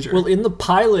to Frasier. Well, in the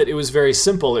pilot, it was very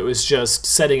simple. It was just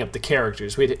setting up the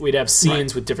characters. We'd have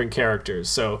scenes with different characters.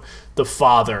 So the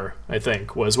father, I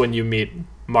think, was when you meet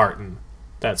Martin,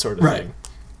 that sort of thing.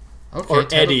 Okay, Or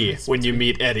title Eddie, cards. when you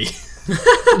meet Eddie.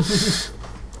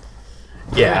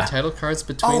 Yeah, title cards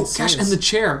between oh scenes. gosh, and the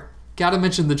chair. Gotta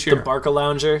mention the chair. The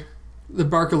Barcalounger. The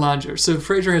Barcalounger. So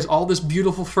Frasier has all this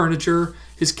beautiful furniture.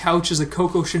 His couch is a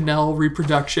Coco Chanel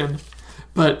reproduction.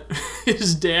 But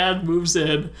his dad moves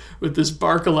in with this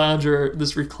Barcalounger,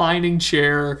 this reclining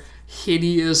chair,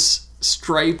 hideous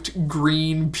striped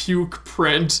green puke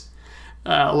print,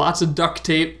 lots of duct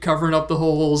tape covering up the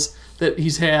holes that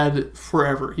he's had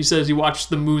forever. He says he watched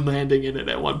the moon landing in it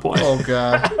at one point. Oh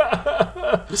god.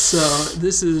 So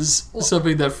this is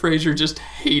something that Frasier just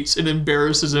hates and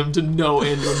embarrasses him to no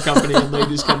end when company and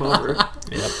ladies come over.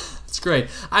 Yep. It's great.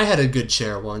 I had a good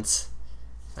chair once.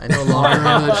 I no longer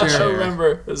have the I chair.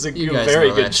 remember. It was a You guys very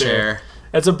know good that chair.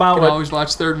 It's about You can what always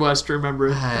watch Third West to remember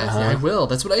it. I will.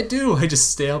 That's what I do. I just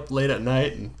stay up late at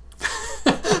night and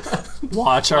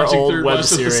watch our Watching old Third web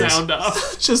West with series. the sound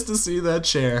off. just to see that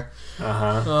chair.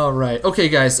 Uh-huh. All right. Okay,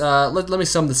 guys. Let me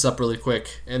sum this up really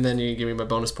quick, and then you can give me my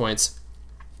bonus points.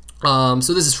 So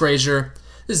this is Frasier.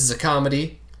 This is a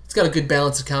comedy. It's got a good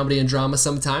balance of comedy and drama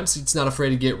sometimes. It's not afraid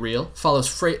to get real. Follows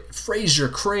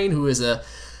Frasier Crane, who is a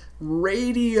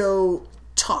radio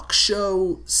talk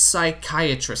show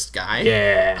psychiatrist guy.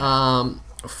 Yeah.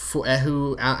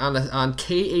 Who on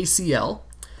KACL.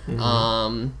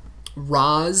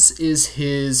 Roz is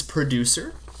his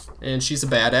producer, and she's a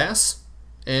badass,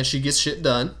 and she gets shit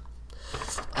done.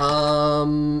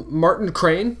 Martin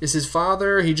Crane is his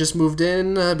father. He just moved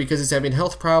in because he's having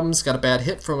health problems. Got a bad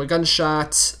hit from a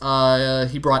gunshot.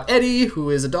 He brought Eddie, who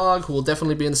is a dog, who will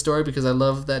definitely be in the story because I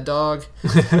love that dog.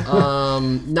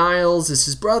 Niles is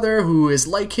his brother, who is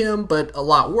like him, but a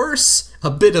lot worse. A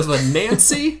bit of a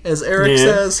Nancy, as Eric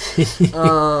says.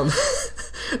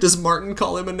 Does Martin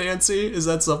call him a Nancy? Is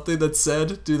that something that's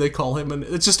said? Do they call him an...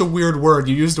 It's just a weird word.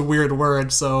 You used a weird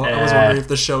word, so I was wondering if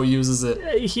the show uses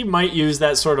it. He might use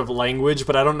that sort of language,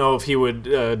 but I don't know if he would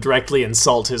directly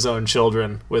insult his own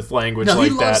children with language No,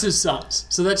 like he loves that. his sons,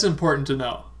 so that's important to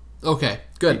know. Okay,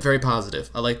 good. Very positive.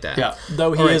 I like that. Yeah.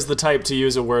 Though he All right. is the type to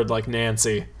use a word like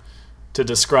Nancy to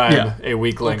describe a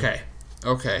weakling.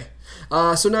 Okay.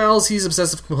 So Niles, he's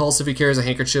obsessive compulsive. He carries a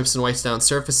handkerchiefs and wipes down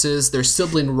surfaces. There's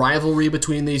sibling rivalry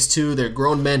between these two. They're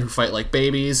grown men who fight like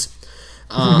babies.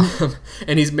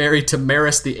 And he's married to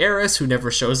Maris the heiress, who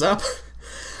never shows up.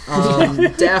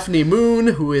 Daphne Moon,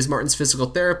 who is Martin's physical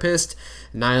therapist.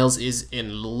 Niles is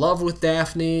in love with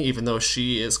Daphne, even though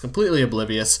she is completely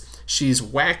oblivious. She's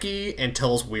wacky and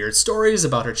tells weird stories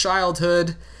about her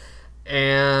childhood.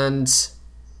 And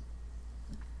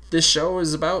this show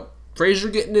is about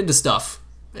Frasier getting into stuff.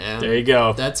 And There you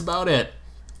go. That's about it.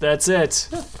 That's it.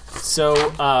 So,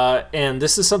 and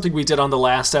this is something we did on the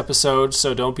last episode,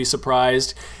 so don't be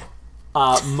surprised.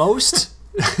 Most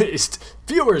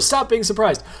viewers, stop being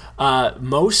surprised.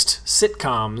 Most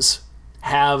sitcoms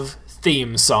have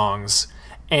theme songs.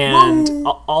 And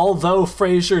although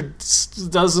Frasier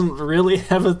doesn't really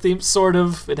have a theme, sort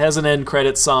of, it has an end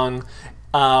credit song,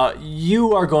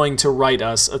 you are going to write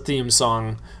us a theme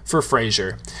song for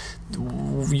Frasier.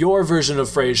 Your version of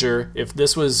Frasier, if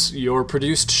this was your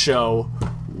produced show,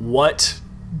 what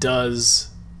does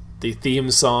the theme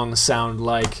song sound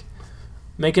like?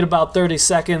 Make it about 30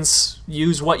 seconds.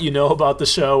 Use what you know about the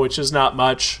show, which is not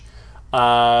much.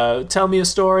 Tell me a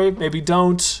story. Maybe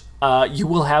don't. You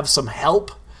will have some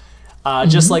help.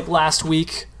 Just like last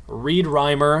week, Reed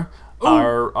Reimer,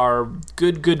 our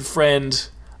good friend,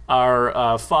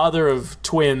 our father of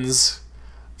twins.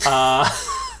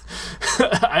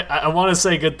 I want to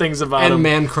say good things about him. And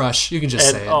man crush, you can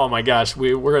just say it. Oh my gosh,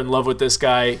 we're in love with this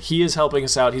guy. He is helping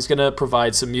us out. He's going to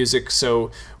provide some music,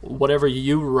 so whatever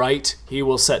you write, he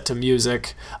will set to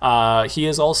music. He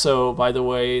is also, by the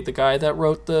way, the guy that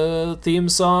wrote the theme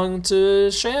song to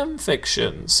Sham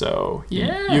Fiction, so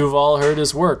you've all heard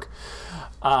his work.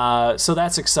 So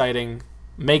that's exciting.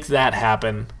 Make that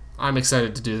happen. I'm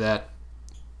excited to do that.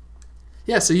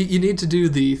 Yeah, so you need to do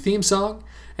the theme song,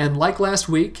 and like last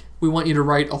week, we want you to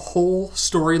write a whole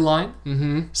storyline.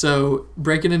 Mm-hmm. So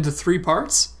break it into 3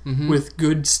 parts with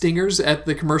good stingers at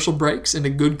the commercial breaks and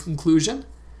a good conclusion.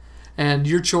 And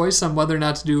your choice on whether or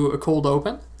not to do a cold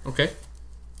open. Okay.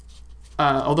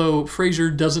 Although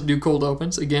Frasier doesn't do cold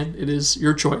opens, again, it is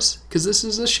your choice. Because this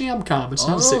is a sham-com, it's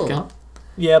not a sitcom.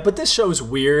 Yeah, but this show's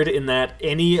weird in that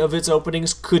any of its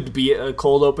openings could be a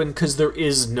cold open because there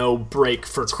is no break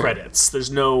for credits. There's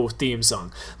no theme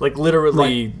song. Like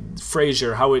literally,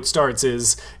 Frasier, how it starts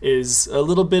is a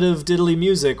little bit of diddly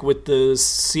music with the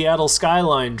Seattle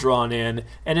skyline drawn in,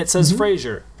 and it says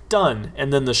Frasier, done,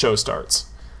 and then the show starts.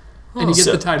 And you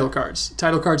get the title cards.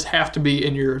 Title cards have to be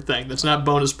in your thing. That's not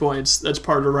bonus points. That's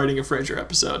part of writing a Frasier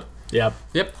episode. Yep,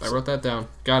 I wrote that down.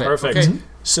 Got it. Perfect. Okay.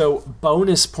 So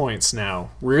bonus points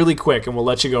now, really quick, and we'll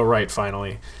let you go right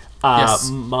finally. Yes.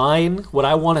 Mine, what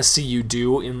I want to see you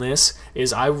do in this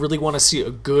is I really want to see a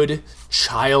good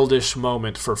childish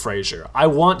moment for Frasier. I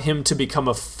want him to become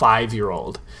a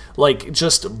 5-year-old. Like,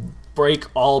 just break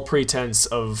all pretense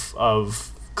of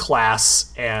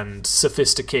class and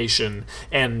sophistication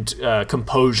and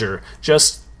composure.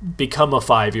 Just become a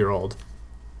 5-year-old.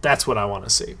 That's what I want to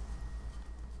see.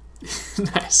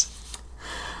 Nice.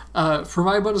 For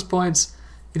my bonus points,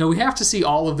 we have to see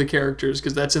all of the characters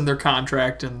because that's in their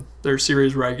contract and they're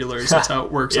series regulars. That's how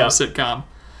it works on a sitcom.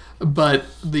 But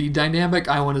the dynamic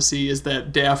I want to see is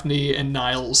that Daphne and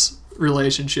Niles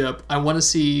relationship. I want to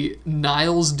see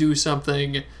Niles do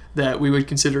something that we would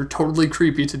consider totally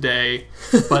creepy today,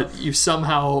 but you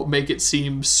somehow make it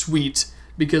seem sweet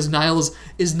because Niles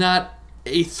is not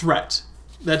a threat.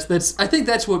 That's I think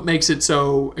that's what makes it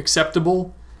so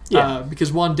acceptable. Yeah.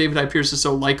 Because 1, David I. Pierce is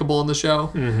so likable in the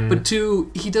show, but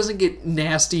 2, he doesn't get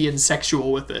nasty and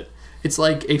sexual with it. It's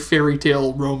like a fairy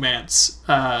tale romance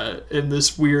in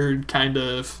this weird kind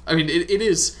of... I mean, it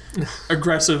is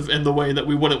aggressive in the way that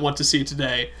we wouldn't want to see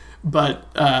today, but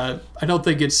I don't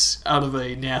think it's out of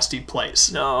a nasty place.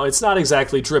 No, it's not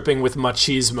exactly dripping with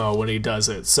machismo when he does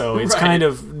it, so it's kind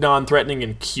of non-threatening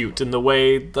and cute in the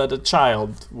way that a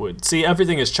child would. See,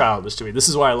 everything is childish to me. This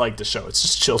is why I like the show. It's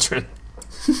just children.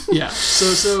 Yeah,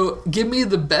 so give me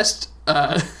the best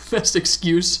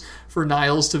excuse for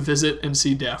Niles to visit and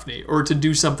see Daphne, or to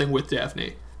do something with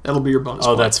Daphne. That'll be your bonus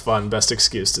point. That's fun. Best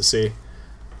excuse to see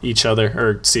each other,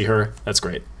 or see her. That's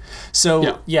great.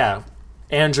 So, yeah,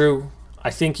 Andrew,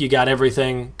 I think you got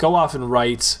everything. Go off and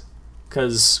write,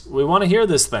 because we want to hear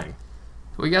this thing.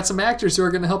 We got some actors who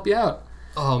are going to help you out.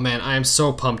 Oh, man, I am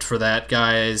so pumped for that,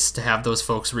 guys, to have those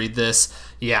folks read this.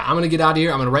 Yeah, I'm going to get out of here.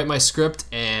 I'm going to write my script,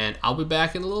 and I'll be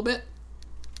back in a little bit.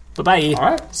 Bye-bye.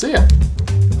 All right, see ya.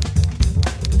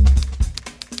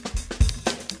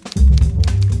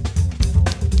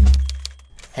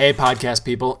 Hey, podcast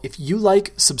people. If you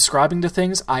like subscribing to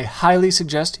things, I highly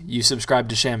suggest you subscribe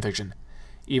to Sham Fiction.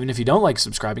 Even if you don't like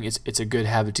subscribing, it's a good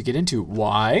habit to get into.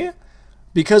 Why?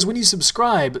 Because when you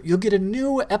subscribe, you'll get a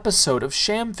new episode of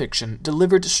Sham Fiction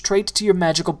delivered straight to your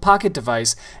magical pocket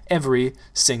device every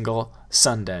single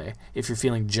Sunday. If you're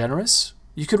feeling generous,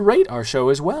 you could rate our show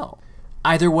as well.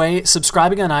 Either way,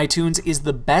 subscribing on iTunes is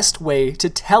the best way to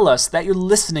tell us that you're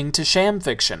listening to Sham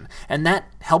Fiction, and that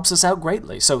helps us out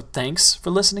greatly. So thanks for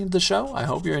listening to the show. I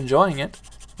hope you're enjoying it.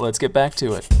 Let's get back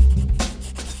to it.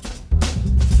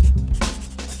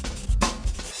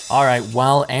 All right,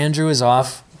 while Andrew is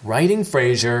off writing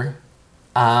Frasier,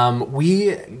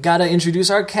 we gotta introduce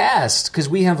our cast, because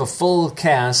we have a full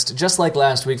cast, just like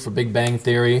last week for Big Bang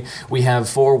Theory. We have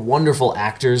 4 wonderful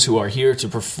actors who are here to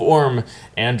perform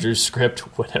Andrew's script,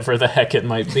 whatever the heck it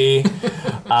might be.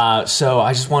 So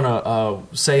I just want to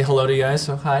say hello to you guys.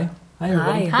 So hi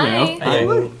everybody. Hi.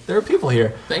 Hey, there are people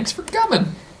here. Thanks for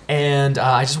coming. And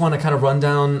I just want to kind of run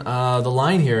down the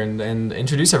line here and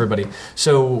introduce everybody.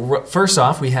 So first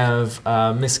off, we have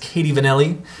Miss Katie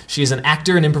Vanelli. She's an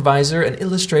actor, an improviser, an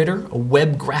illustrator, a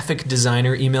web graphic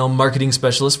designer, email marketing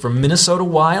specialist from Minnesota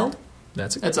Wild.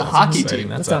 That's a hockey exciting.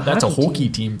 team. That's a hockey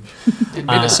team In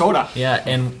Minnesota. Yeah,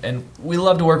 and we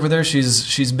love to work with her.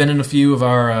 She's been in a few of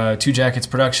our Two Jackets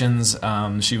productions.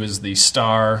 She was the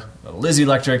star Lizzie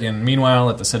Electric, and meanwhile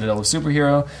at the Citadel of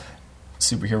Superheroes,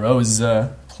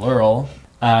 plural.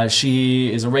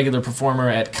 She is a regular performer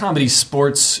at Comedy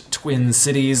Sports Twin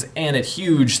Cities and at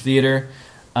Huge Theater.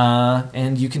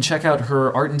 And you can check out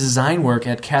her art and design work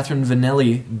at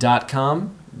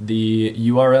catherinevanelli.com. The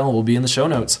URL will be in the show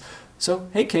notes. So,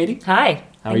 hey, Katie. Hi.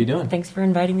 How are you doing? Thanks for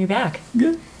inviting me back.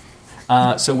 Good.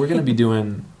 So we're going to be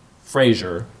doing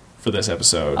Frasier for this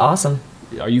episode. Awesome.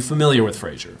 Are you familiar with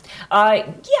Frasier?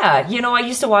 Yeah, I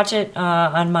used to watch it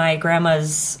on my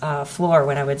grandma's floor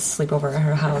when I would sleep over at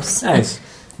her house. Nice.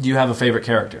 Do you have a favorite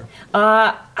character?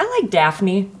 I like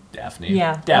Daphne. Daphne.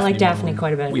 Yeah, I like Daphne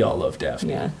quite a bit. We all love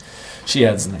Daphne. Yeah. She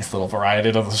adds a nice little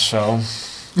variety to the show.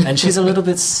 And she's a little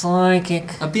bit psychic.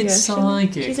 A bit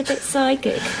psychic. She's a bit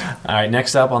psychic. All right,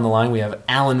 next up on the line we have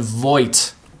Alan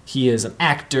Voigt. He is an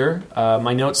actor.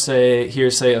 My notes say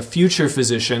a future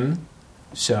physician.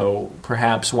 So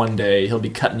perhaps one day he'll be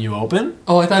cutting you open.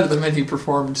 Oh, I thought it meant he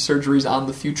performed surgeries on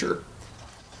the future.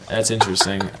 That's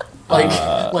interesting. Like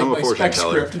I'm a my fortune spec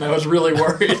teller. script, and I was really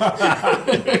worried.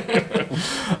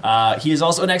 He is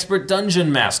also an expert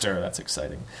dungeon master. That's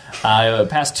exciting.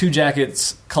 Past Two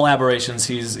Jackets collaborations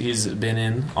he's been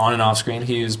in on and off screen.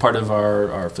 He was part of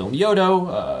our film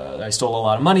Yodo. I Stole a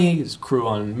Lot of Money. He's crew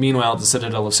on Meanwhile, The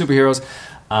Citadel of Superheroes.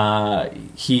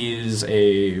 He's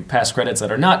a past credits that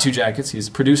are not Two Jackets. He's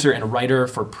producer and writer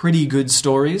for Pretty Good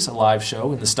Stories, a live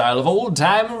show in the style of old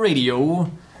time radio,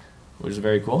 which is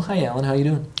very cool. Hi, Alan. How you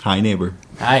doing? Hi, neighbor.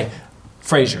 Hi.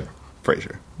 Frasier.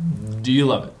 Frasier. Do you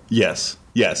love it? Yes.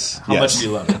 How much do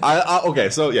you love it? Okay,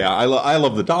 so yeah, I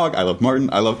love the dog. I love Martin.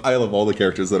 I love all the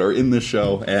characters that are in this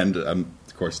show, and of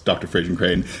course, Dr. Fraser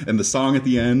Crane. And the song at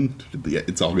the end,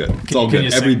 it's all good. It's all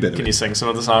good. Every bit of it. Can you sing some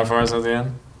of the song for us at the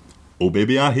end? Oh,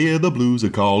 baby, I hear the blues are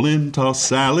calling, tossed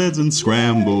salads and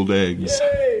scrambled eggs.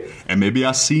 Yay! And maybe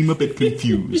I seem a bit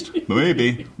confused. But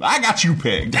maybe I got you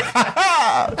pegged.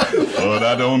 But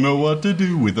I don't know what to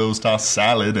do with those tossed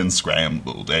salad and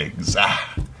scrambled eggs.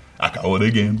 I call it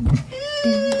again.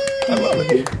 I love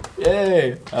it.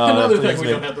 Yay! Another thing we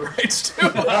don't have the rights to.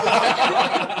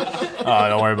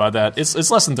 Don't worry about that. It's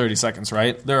less than 30 seconds,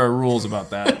 right? There are rules about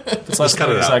that. If it's less than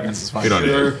 30 seconds, it's fine. We don't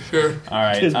need it. Sure. All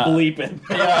right. Just bleeping.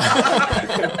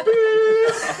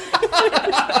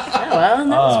 Well,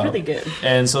 that was really good.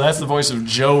 And so that's the voice of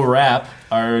Joe Rapp.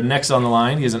 Our next on the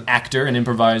line, he is an actor, an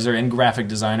improviser, and graphic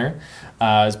designer.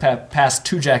 His past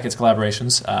Two Jackets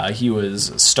collaborations, he was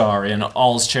a star in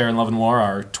All's Chair in Love and War,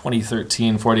 our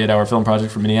 2013 48-hour film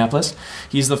project from Minneapolis.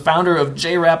 He's the founder of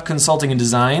JRapp Consulting and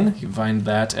Design. You can find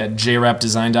that at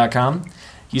jrappdesign.com.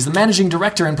 He's the managing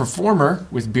director and performer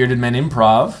with Bearded Men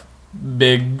Improv,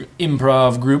 big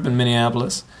improv group in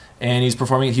Minneapolis. And he's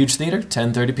performing at Huge Theater,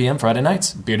 10:30 p.m. Friday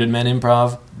nights.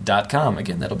 BeardedMenImprov.com.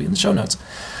 Again, that'll be in the show notes.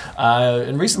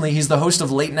 And recently, he's the host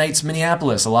of Late Nights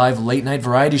Minneapolis, a live late-night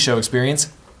variety show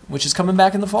experience, which is coming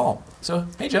back in the fall. So,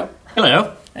 hey, Joe.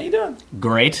 Hello. How you doing?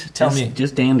 Great. Tell me.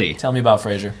 Just dandy. Tell me about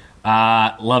Frasier.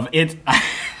 Love it.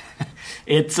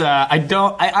 It's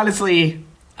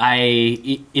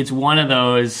it's one of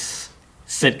those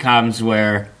sitcoms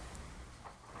where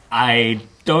I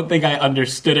don't think I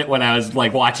understood it when I was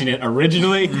like watching it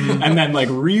originally, and then like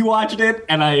rewatched it,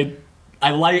 and I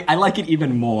like it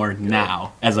even more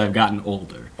now as I've gotten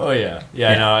older. Oh yeah.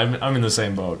 No, I'm in the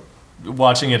same boat.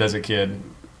 Watching it as a kid,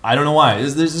 I don't know why.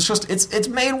 It's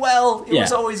made well. It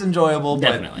was always enjoyable,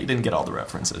 but definitely you didn't get all the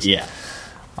references. Yeah.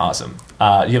 Awesome.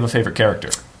 Do you have a favorite character?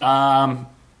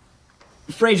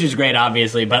 Frasier's great,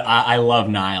 obviously, but I love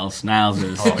Niles. Niles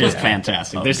is just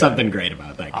fantastic. There's something great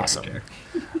about that character.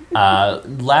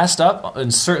 Last up,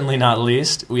 and certainly not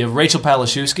least, we have Rachel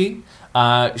Palashewski.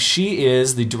 She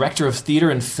is the director of theater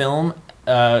and film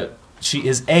She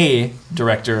is a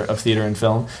director of theater and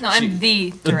film. No, I'm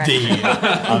the director.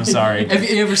 I'm sorry. Have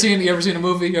you ever seen a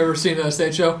movie? You ever seen a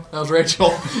stage show? That was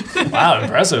Rachel. Wow,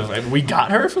 impressive. We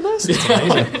got her for this? It's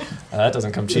amazing. That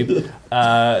doesn't come cheap.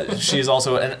 She is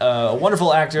also a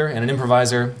wonderful actor and an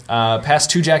improviser. Past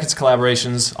 2 Jackets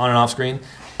collaborations on and off screen.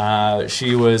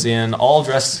 She was in All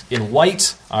Dressed in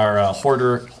White, our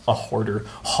horror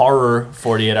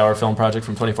 48-hour film project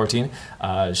from 2014.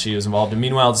 She was involved in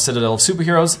Meanwhile, The Citadel of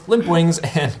Superheroes, Limp Wings,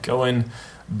 and going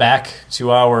back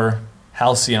to our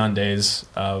halcyon days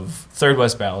of Third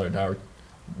West Ballard, our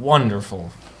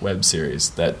wonderful web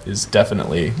series that is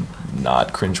definitely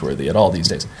not cringeworthy at all these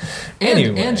days.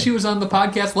 And she was on the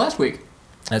podcast last week.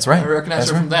 That's right. I recognize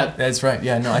her from that. That's right.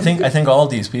 Yeah, no, I think all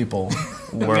these people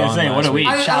were on saying, what last are we? week.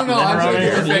 I don't know. I'm looking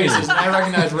at your faces. I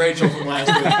recognize Rachel from last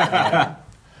week.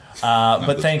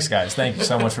 But thanks, guys. Thank you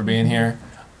so much for being here.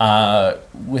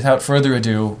 Without further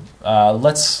ado,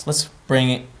 let's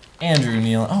bring Andrew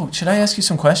Neal. Oh, should I ask you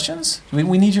some questions?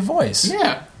 We need your voice.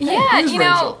 Yeah. Yeah, Who's you know,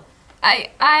 Rachel?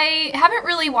 I haven't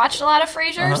really watched a lot of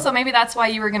Frasier, so maybe that's why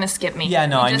you were going to skip me. Yeah,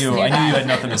 no, You I just knew that. you had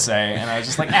nothing to say, and I was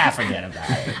just like, forget about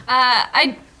it.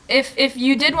 If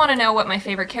you did want to know what my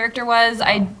favorite character was,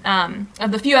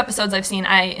 of the few episodes I've seen,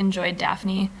 I enjoyed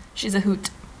Daphne. She's a hoot.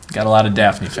 Got a lot of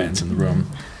Daphne fans in the room.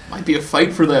 Might be a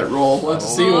fight for that role. Let's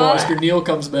see when Oscar Neal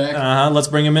comes back. Let's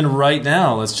bring him in right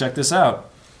now. Let's check this out.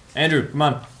 Andrew, come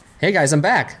on. Hey guys, I'm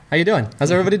back. How you doing?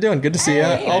 How's everybody doing? Good to see you.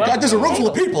 Oh God, there's a room full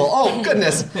of people. Oh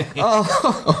goodness.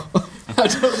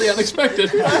 Totally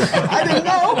unexpected. I didn't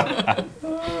know.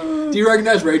 Do you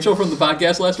recognize Rachel from the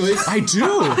podcast last week? I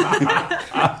do.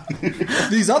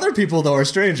 These other people though are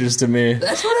strangers to me.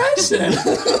 That's what I said.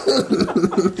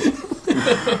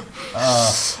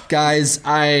 Guys,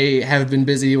 I have been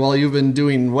busy while you've been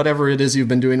doing whatever it is you've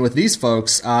been doing with these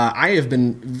folks. I have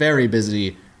been very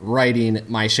busy writing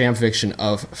my sham fiction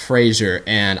of Frasier,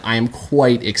 and I am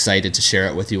quite excited to share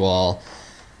it with you all.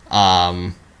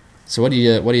 So what do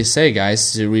you say,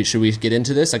 guys? Should we get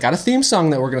into this? I got a theme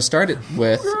song that we're going to start it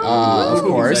with, of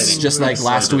course, just like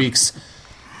last week's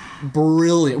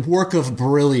brilliant work of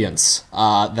brilliance.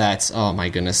 Oh my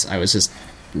goodness, I was just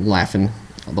laughing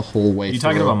the whole way. You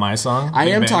talking about my song? I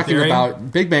Big am Bang talking Theory?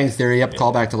 about Big Bang Theory. Yep,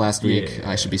 call back to last week. Yeah.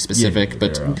 I should be specific, Yeah,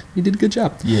 but girl. you did a good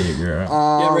job. Yeah, girl.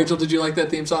 Yeah, Rachel, did you like that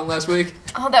theme song last week?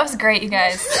 Oh, that was great, you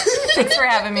guys. Thanks for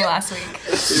having me last week.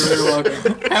 You're very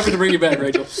welcome. Happy to bring you back,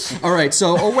 Rachel. All right,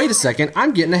 so wait a second.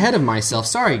 I'm getting ahead of myself.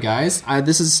 Sorry, guys.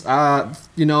 This is I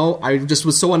just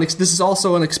was so this is all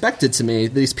so unexpected to me.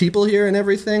 These people here and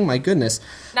everything. My goodness.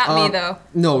 Not me, though.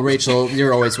 No, Rachel,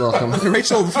 you're always welcome.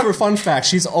 Rachel, for a fun fact,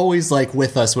 she's always like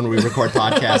with us when we record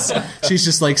podcasts. She's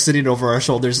just like sitting over our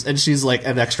shoulders, and she's like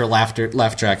an extra laugh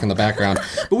track in the background.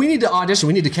 But we need to audition.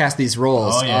 We need to cast these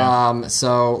roles. Oh, yeah.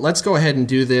 So let's go ahead and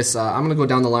do this. I'm going to go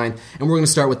down the line, and we're going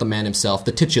to start with the man himself,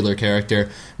 the titular character,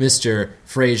 Mr.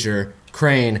 Frasier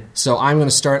Crane. So I'm going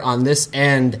to start on this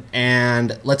end,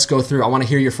 and let's go through. I want to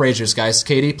hear your Frasiers, guys.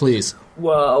 Katie, please.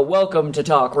 Well, welcome to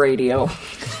Talk Radio. All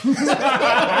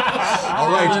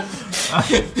right.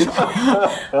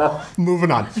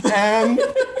 Moving on. And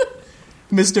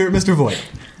Mr. Voight.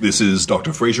 This is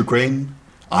Dr. Frasier Crane.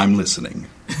 I'm listening.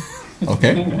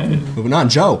 Okay. Moving on.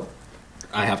 Joe.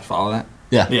 I have to follow that?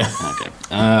 Yeah. Okay.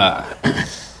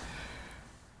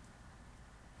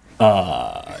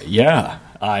 Yeah,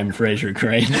 I'm Frasier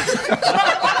Crane.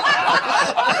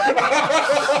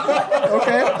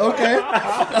 Okay.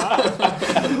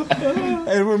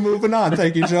 And we're moving on.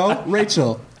 Thank you, Joe.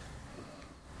 Rachel.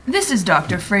 This is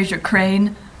Dr. Frasier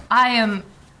Crane. I am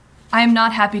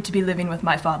not happy to be living with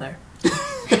my father.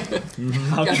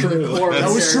 Got to the core That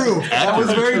was there. true. That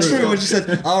was very true. What you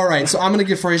said. All right, so I'm going to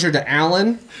give Frasier to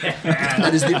Alan.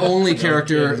 That is the only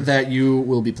character that you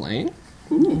will be playing.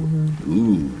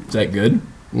 Is that good?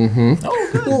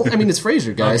 Well, I mean, it's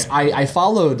Frasier, guys. Okay. I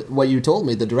followed what you told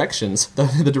me, the directions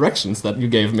that you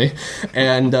gave me,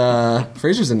 and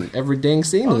Frasier's in every dang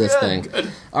scene of this thing. Good.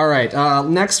 All right,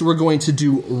 next we're going to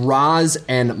do Roz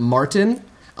and Martin.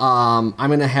 I'm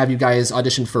going to have you guys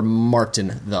audition for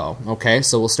Martin, though. Okay,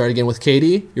 so we'll start again with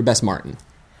Katie. Your best Martin.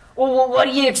 Well, what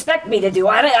do you expect me to do?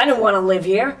 I don't want to live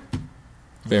here.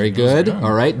 Very good.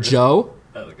 All right, Joe.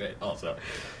 That was great, also.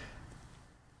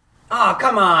 Oh,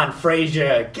 come on,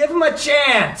 Frasier. Give him a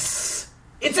chance.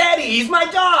 It's Eddie. He's my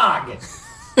dog.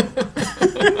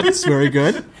 That's very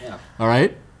good. Yeah. All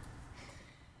right.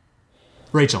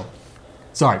 Rachel.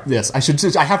 Sorry. Yes, I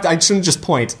shouldn't just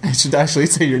point. I should actually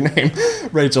say your name.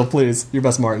 Rachel, please. Your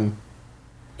best Martin.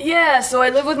 Yeah, so I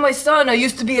live with my son. I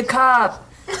used to be a cop.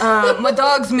 My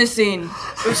dog's missing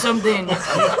or something.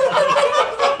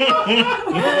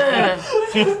 I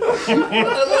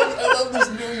love this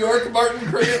New York Martin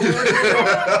Crane.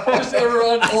 Just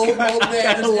everyone, old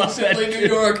man is instantly New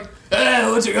York. Hey,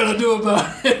 what you gonna do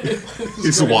about it?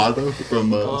 It's Waldo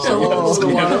from. Oh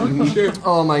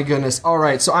my goodness! All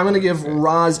right, so I'm gonna give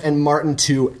Roz and Martin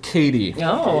to Katie. Oh,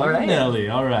 all right. Nelly,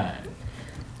 all right.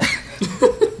 All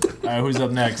right, who's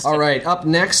up next? All right, up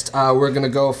next, we're gonna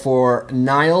go for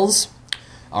Niles.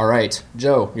 All right,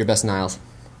 Joe, your best Niles.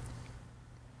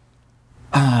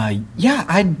 Yeah,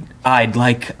 I'd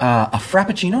like a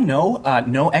frappuccino.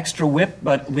 No extra whip,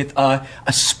 but with a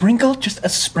sprinkle, just a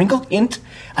sprinkle,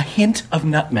 a hint of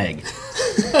nutmeg.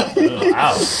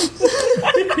 Wow.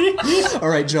 All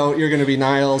right, Joe, you're going to be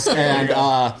Niles, and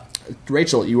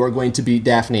Rachel, you are going to be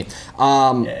Daphne.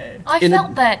 I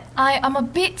felt that. I'm a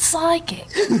bit psychic.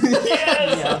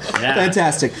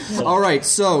 Fantastic. All right,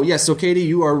 so Katie,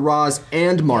 you are Roz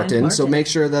and Martin, so make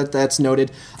sure that that's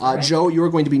noted. Joe, you are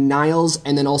going to be Niles,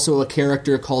 and then also a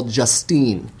character called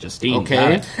Justine. Justine, okay?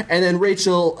 got it. And then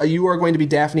Rachel, you are going to be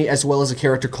Daphne, as well as a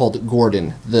character called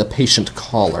Gordon, the patient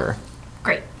caller.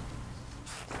 Great.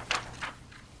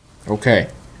 Okay.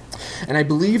 And I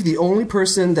believe the only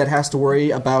person that has to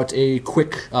worry about a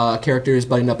quick characters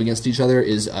butting up against each other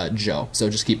is Joe. So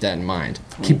just keep that in mind.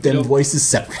 Keep them voices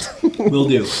separate. Will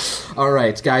do. All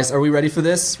right, guys, are we ready for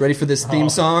this? Ready for this theme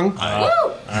song?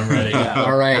 I'm ready.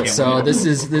 All right, so this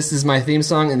is my theme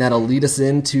song, and that'll lead us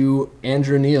into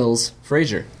Andrew Neil's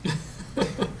Frasier.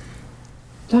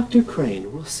 Dr.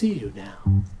 Crane, we'll see you now.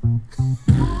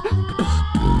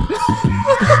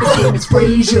 His name is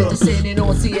Frasier, descending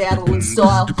on Seattle in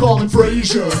style. Call him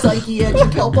Frasier,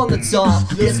 psychiatric help on the top.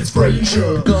 Yes, it's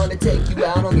Frasier, gonna take you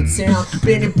out on the town.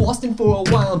 Been in Boston for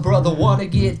a while, brother, wanna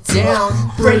get down.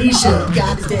 Frasier,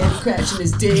 got his daddy crashing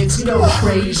his digs. You know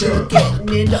Frasier, getting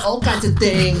into all kinds of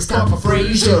things. Time for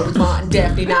Frasier with Martin,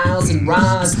 Daphne, Niles, and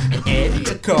Roz, and Eddie,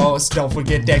 of course. Don't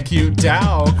forget that cute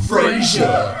dog,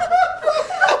 Frasier.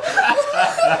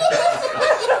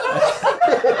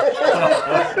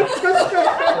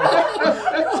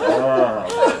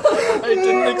 I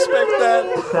didn't expect that.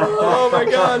 Oh my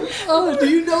god. Oh, do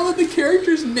you know that the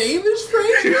character's name is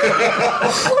Frasier?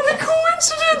 What a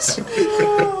coincidence!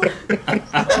 Oh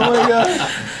my god.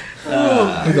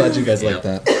 I'm glad you guys like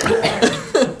that.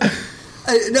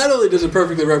 Not only does it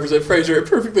perfectly represent Frasier, it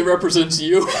perfectly represents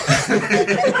you. Oh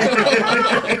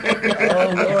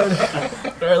lord.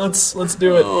 All right, let's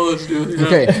do it. Oh, let's do it.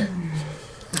 Okay.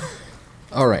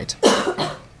 All right.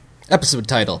 Episode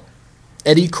title: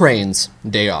 Eddie Crane's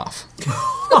Day Off.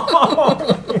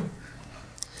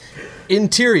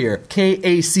 Interior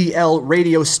KACL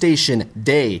radio station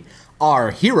Day.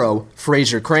 Our hero,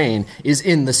 Frasier Crane, is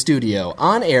in the studio,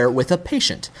 on air with a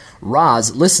patient.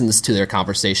 Roz listens to their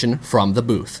conversation from the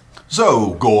booth.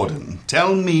 So, Gordon,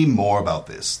 tell me more about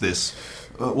this.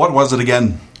 What was it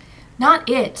again? Not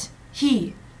it.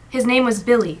 He. His name was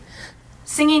Billy.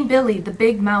 Singing Billy, the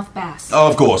big mouth bass.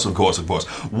 Of course.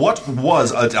 What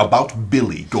was it about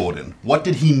Billy, Gordon? What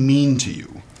did he mean to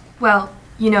you? Well,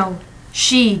 you know,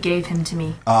 she gave him to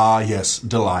me. Ah, yes,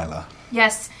 Delilah.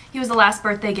 Yes, he was the last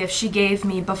birthday gift she gave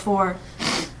me before.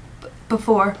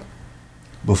 Before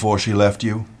Before she left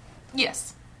you?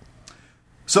 Yes.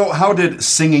 So how did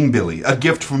Singing Billy, a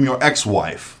gift from your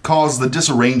ex-wife, cause the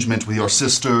disarrangement with your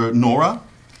sister, Nora?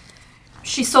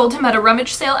 She sold him at a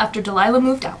rummage sale after Delilah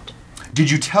moved out. Did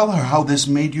you tell her how this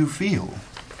made you feel?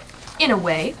 In a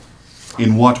way.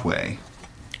 In what way?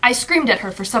 I screamed at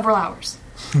her for several hours.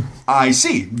 I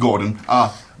see, Gordon.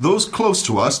 Those close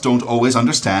to us don't always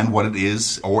understand what it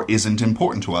is or isn't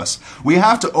important to us. We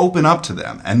have to open up to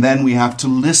them, and then we have to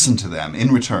listen to them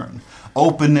in return.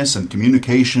 Openness and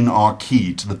communication are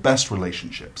key to the best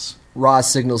relationships.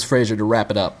 Roz signals Frasier to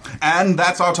wrap it up. And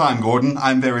that's our time, Gordon.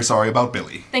 I'm very sorry about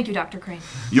Billy. Thank you, Dr. Crane.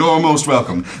 You're most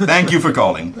welcome. Thank you for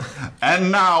calling.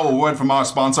 And now, a word from our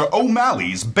sponsor,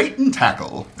 O'Malley's Bait and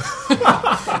Tackle.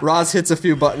 Roz hits a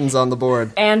few buttons on the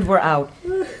board. And we're out.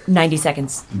 90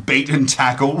 seconds. Bait and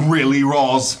Tackle? Really,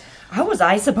 Roz? How was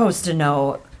I supposed to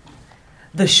know?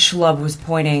 The schlub was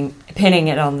pinning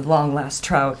it on the long last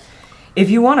trout. If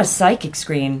you want a psychic to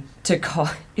screen your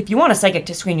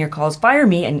calls, fire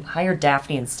me and hire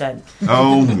Daphne instead.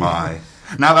 Oh my.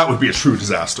 Now that would be a true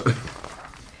disaster.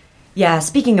 Yeah,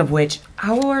 speaking of which,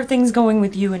 how are things going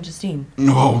with you and Justine?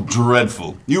 Oh,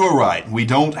 dreadful. You were right. We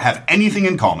don't have anything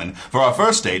in common. For our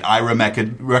first date, I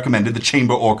recommended the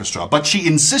chamber orchestra, but she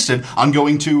insisted on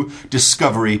going to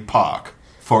Discovery Park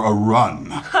for a run.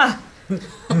 Ha!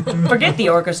 Forget the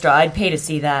orchestra. I'd pay to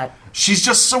see that. She's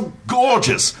just so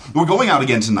gorgeous. We're going out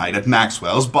again tonight at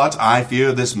Maxwell's, but I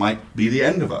fear this might be the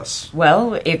end of us.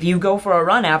 Well, if you go for a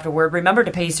run afterward, remember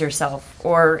to pace yourself,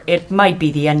 or it might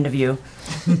be the end of you.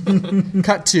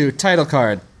 Cut to title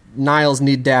card. Niles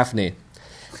need Daphne.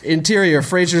 Interior,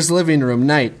 Frasier's living room,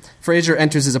 night. Frasier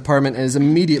enters his apartment and is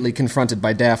immediately confronted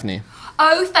by Daphne.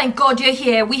 Oh, thank God you're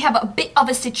here. We have a bit of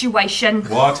a situation.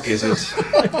 What is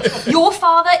it? Your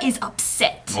father is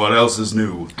upset. What else is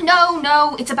new?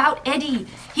 No, it's about Eddie.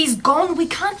 He's gone. We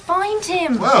can't find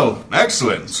him. Well,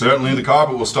 excellent. Certainly the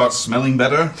carpet will start smelling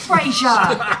better.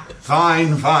 Frasier.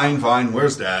 Fine.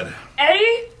 Where's Dad?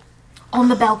 Eddie? On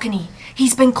the balcony.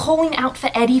 He's been calling out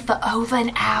for Eddie for over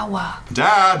an hour.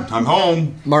 Dad, I'm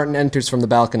home. Martin enters from the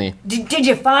balcony. Did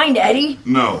you find Eddie?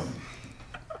 No.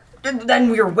 Then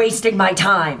we're wasting my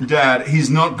time. Dad, he's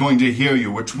not going to hear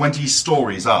you. We're 20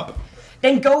 stories up.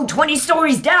 Then go 20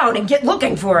 stories down and get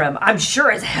looking for him. I'm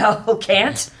sure as hell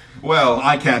can't. Well,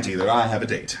 I can't either. I have a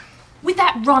date. With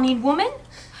that running woman?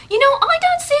 You know, I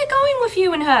don't see it going with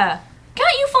you and her.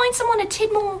 Can't you find someone a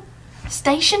tid more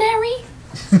stationary?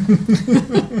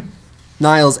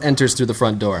 Niles enters through the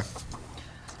front door.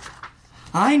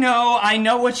 I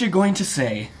know what you're going to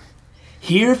say.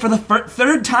 Here for the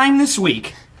third time this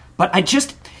week. But I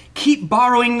just keep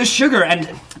borrowing the sugar,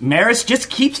 and Maris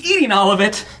just keeps eating all of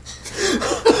it.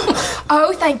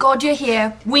 Oh, thank God you're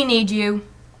here. We need you.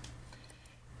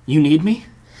 You need me?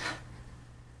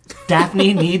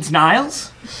 Daphne needs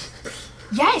Niles?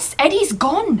 Yes, Eddie's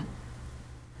gone.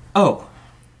 Oh.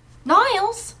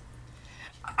 Niles?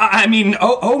 I mean,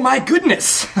 oh my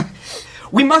goodness.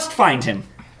 We must find him.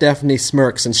 Daphne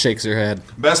smirks and shakes her head.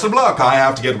 Best of luck. I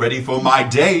have to get ready for my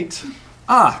date.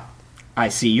 Ah, I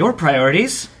see your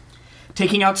priorities.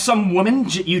 Taking out some woman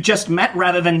you just met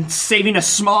rather than saving a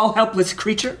small, helpless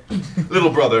creature?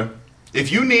 Little brother,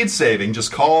 if you need saving,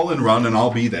 just call and run and I'll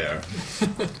be there.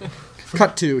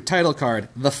 Cut to title card,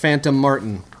 The Phantom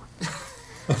Martin.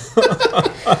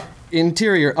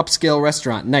 Interior, upscale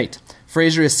restaurant, night.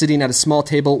 Frasier is sitting at a small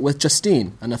table with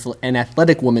Justine, an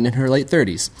athletic woman in her late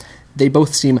 30s. They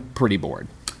both seem pretty bored.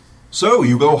 So,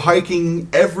 you go hiking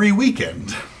every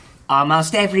weekend?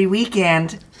 Almost every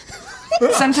weekend.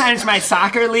 Sometimes my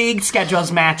soccer league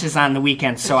schedules matches on the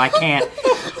weekends, so I can't.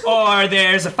 Or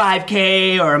there's a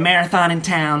 5K or a marathon in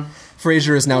town.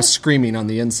 Frasier is now screaming on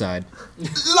the inside.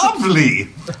 Lovely!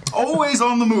 Always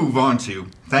on the move, aren't you?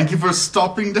 Thank you for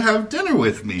stopping to have dinner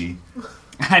with me.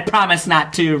 I promise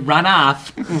not to run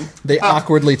off. They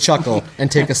awkwardly chuckle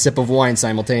and take a sip of wine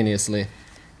simultaneously.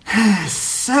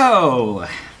 So,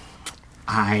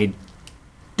 I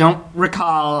don't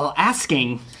recall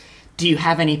asking, do you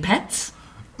have any pets?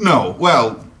 No.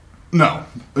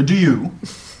 Do you?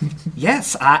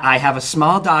 Yes, I have a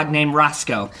small dog named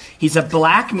Roscoe. He's a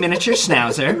black miniature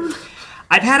schnauzer.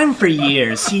 I've had him for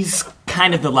years. He's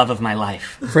kind of the love of my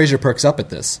life. Frasier perks up at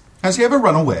this. Has he ever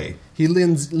run away? He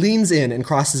leans in and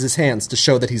crosses his hands to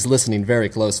show that he's listening very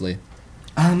closely.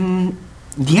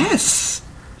 Yes.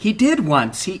 He did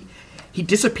once. He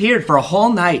disappeared for a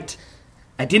whole night.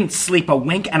 I didn't sleep a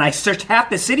wink, and I searched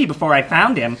half the city before I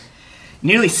found him.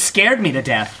 Nearly scared me to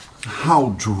death. How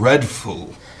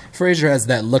dreadful. Frasier has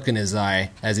that look in his eye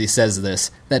as he says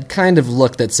this, that kind of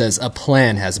look that says a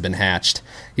plan has been hatched.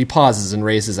 He pauses and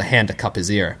raises a hand to cup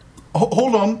his ear.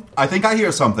 Hold on. I think I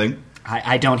hear something.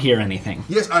 I don't hear anything.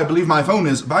 Yes, I believe my phone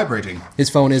is vibrating. His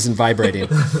phone isn't vibrating.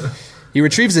 He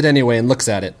retrieves it anyway and looks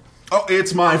at it. Oh,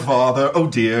 it's my father. Oh,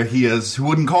 dear, he is. Who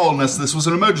wouldn't call unless this was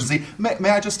an emergency. May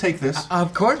I just take this?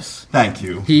 Of course. Thank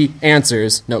you. He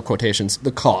answers, note quotations,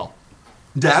 the call.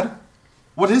 Dad?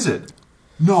 What is it?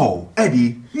 No,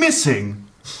 Eddie, missing.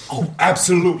 Oh,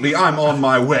 absolutely, I'm on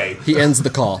my way. He ends the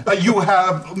call. You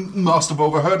must have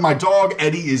overheard. My dog,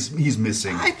 Eddie, he's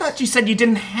missing. I thought you said you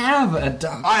didn't have a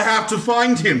dog. I have to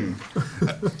find him.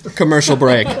 Commercial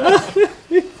break.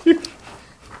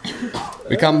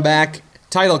 We come back.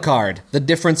 Title card, The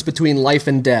Difference Between Life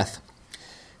and Death.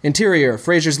 Interior,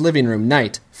 Frasier's living room,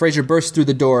 night. Frasier bursts through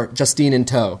the door, Justine in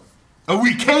tow.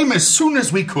 We came as soon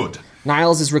as we could.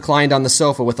 Niles is reclined on the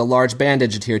sofa with a large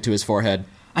bandage adhered to his forehead.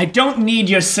 I don't need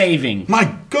your saving.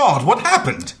 My God, what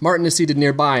happened? Martin is seated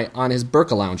nearby on his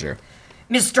Burka-lounger.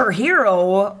 Mr.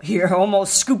 Hero here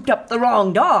almost scooped up the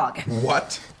wrong dog.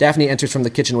 What? Daphne enters from the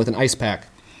kitchen with an ice pack.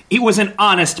 It was an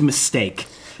honest mistake.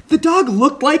 The dog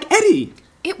looked like Eddie.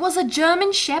 It was a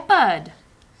German Shepherd.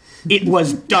 It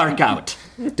was dark out.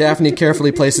 Daphne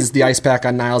carefully places the ice pack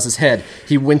on Niles' head.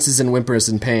 He winces and whimpers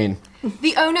in pain.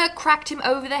 The owner cracked him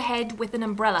over the head with an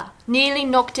umbrella. Nearly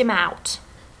knocked him out.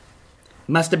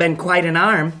 Must have been quite an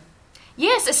arm.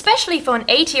 Yes, especially for an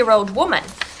 80-year-old woman.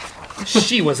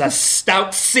 She was a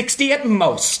stout 60 at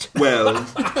most. Well,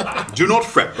 do not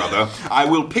fret, brother. I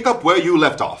will pick up where you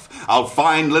left off. I'll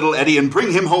find little Eddie and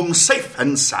bring him home safe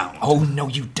and sound. Oh, no,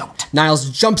 you don't. Niles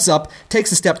jumps up,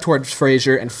 takes a step towards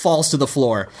Frasier, and falls to the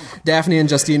floor. Daphne and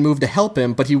Justine move to help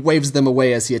him, but he waves them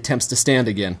away as he attempts to stand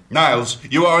again. Niles,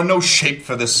 you are in no shape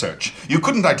for this search. You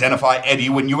couldn't identify Eddie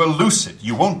when you were lucid.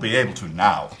 You won't be able to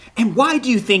now. And why do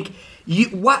you think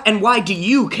why do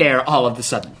you care all of a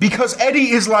sudden? Because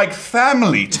Eddie is like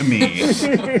family to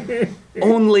me.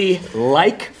 Only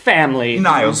like family.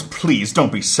 Niles, please,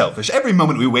 don't be selfish. Every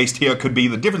moment we waste here could be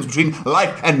the difference between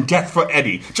life and death for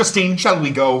Eddie. Justine, shall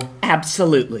we go?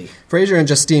 Absolutely. Frasier and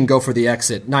Justine go for the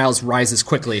exit. Niles rises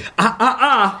quickly.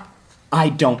 I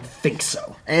don't think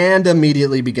so. And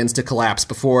immediately begins to collapse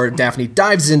before Daphne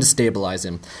dives in to stabilize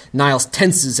him. Niles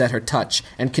tenses at her touch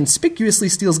and conspicuously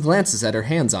steals glances at her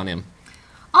hands on him.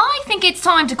 I think it's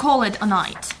time to call it a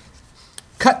night.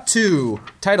 Cut 2.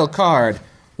 Title card.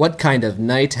 What kind of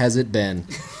night has it been?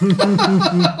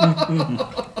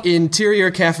 Interior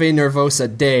Cafe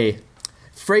Nervosa Day.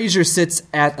 Frasier sits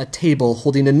at a table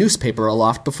holding a newspaper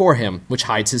aloft before him, which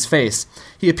hides his face.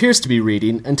 He appears to be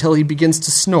reading until he begins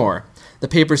to snore. The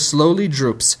paper slowly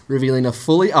droops, revealing a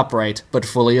fully upright but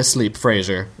fully asleep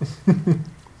Frasier.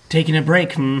 Taking a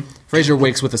break, Frasier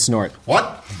wakes with a snort.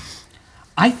 What?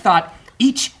 I thought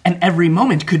each and every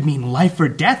moment could mean life or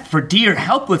death for dear,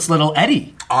 helpless little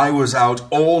Eddie. I was out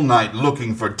all night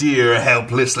looking for dear,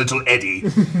 helpless little Eddie.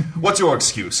 What's your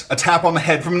excuse? A tap on the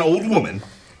head from an old woman?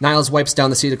 Niles wipes down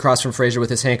the seat across from Frasier with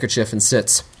his handkerchief and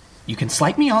sits. You can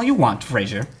slight me all you want,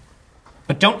 Frasier,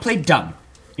 but don't play dumb.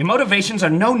 Your motivations are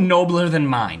no nobler than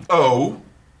mine. Oh?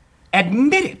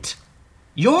 Admit it.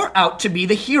 You're out to be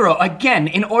the hero again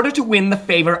in order to win the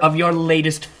favor of your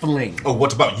latest fling. Oh,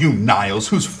 what about you, Niles?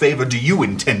 Whose favor do you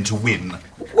intend to win?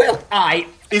 Well,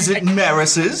 Is it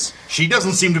Maris's? She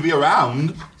doesn't seem to be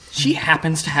around. She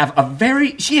happens to have a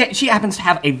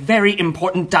very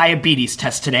important diabetes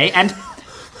test today, and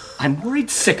I'm worried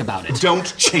sick about it.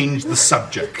 Don't change the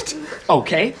subject.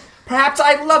 Okay. Perhaps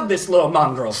I love this little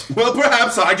mongrel. Well,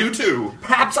 perhaps I do too.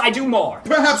 Perhaps I do more.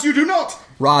 Perhaps you do not.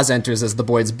 Roz enters as the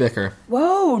boys bicker.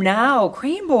 Whoa, now,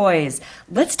 Crane Boys.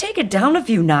 Let's take it down a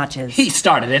few notches. He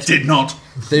started it. Did not.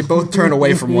 They both turn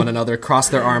away from one another, cross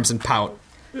their arms, and pout.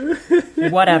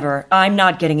 Whatever. I'm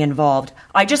not getting involved.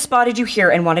 I just spotted you here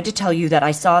and wanted to tell you that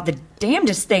I saw the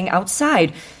damnedest thing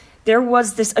outside. There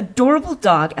was this adorable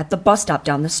dog at the bus stop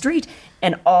down the street,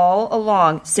 and all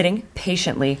along, sitting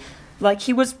patiently, like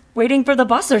he was waiting for the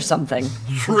bus or something.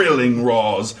 Thrilling,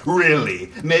 Roz.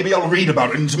 Really. Maybe I'll read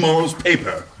about it in tomorrow's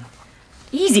paper.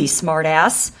 Easy,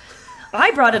 smartass.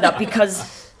 I brought it up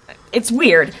because it's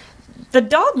weird. The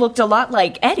dog looked a lot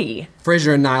like Eddie.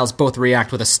 Frasier and Niles both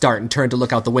react with a start and turn to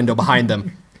look out the window behind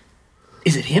them.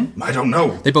 Is it him? I don't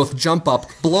know. They both jump up,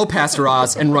 blow past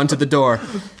Roz, and run to the door.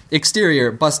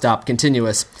 Exterior, bus stop,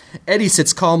 continuous. Eddie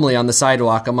sits calmly on the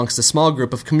sidewalk amongst a small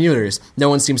group of commuters. No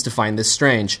one seems to find this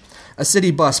strange. A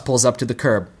city bus pulls up to the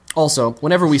curb. Also,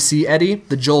 whenever we see Eddie,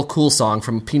 the Joel Cool song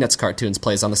from Peanuts cartoons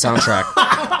plays on the soundtrack.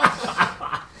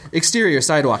 Exterior,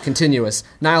 sidewalk, continuous.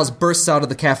 Niles bursts out of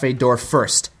the cafe door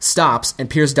first, stops, and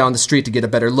peers down the street to get a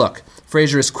better look.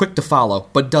 Frasier is quick to follow,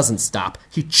 but doesn't stop.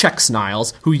 He checks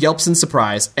Niles, who yelps in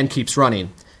surprise, and keeps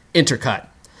running. Intercut.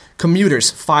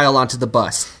 Commuters file onto the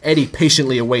bus. Eddie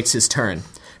patiently awaits his turn.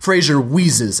 Frasier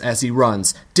wheezes as he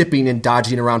runs, dipping and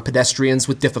dodging around pedestrians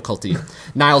with difficulty.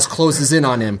 Niles closes in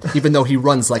on him, even though he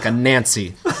runs like a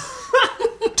Nancy.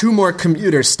 Two more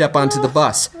commuters step onto the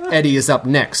bus. Eddie is up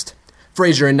next.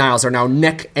 Frasier and Niles are now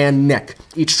neck and neck,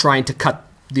 each trying to cut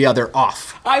the other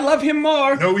off. I love him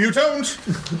more. No, you don't.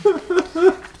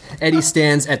 Eddie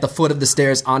stands at the foot of the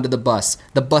stairs onto the bus.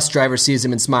 The bus driver sees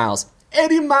him and smiles.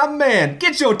 Eddie, my man,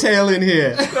 get your tail in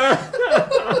here.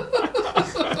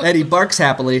 Eddie barks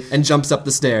happily and jumps up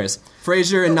the stairs.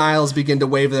 Frasier and Niles begin to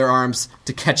wave their arms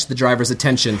to catch the driver's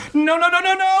attention. No!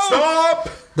 Stop!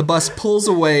 The bus pulls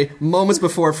away moments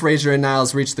before Frasier and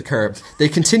Niles reach the curb. They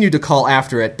continue to call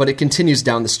after it, but it continues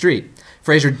down the street.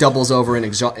 Frasier doubles over in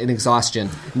exhaustion.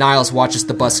 Niles watches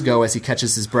the bus go as he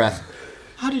catches his breath.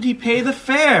 How did he pay the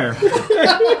fare?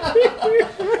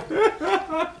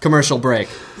 Commercial break.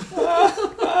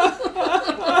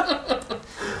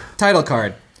 Title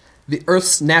card. The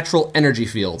Earth's Natural Energy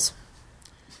Fields.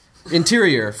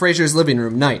 Interior, Frasier's living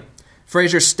room, night.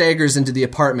 Frasier staggers into the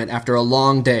apartment after a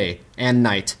long day, and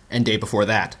night, and day before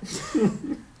that.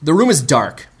 The room is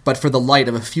dark, but for the light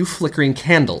of a few flickering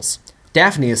candles.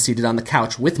 Daphne is seated on the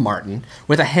couch with Martin,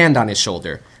 with a hand on his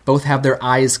shoulder. Both have their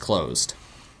eyes closed.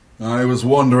 I was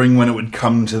wondering when it would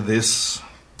come to this.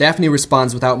 Daphne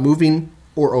responds without moving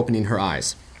or opening her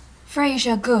eyes.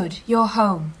 Frasier, good. You're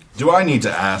home. Do I need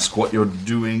to ask what you're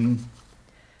doing?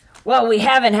 Well, we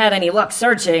haven't had any luck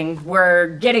searching. We're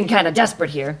getting kind of desperate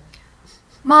here.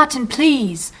 Martin,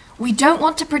 please. We don't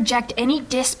want to project any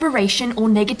desperation or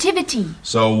negativity.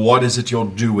 So what is it you're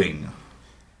doing?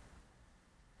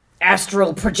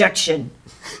 Astral projection.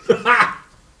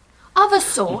 Of a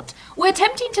sort. We're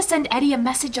attempting to send Eddie a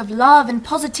message of love and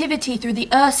positivity through the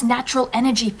Earth's natural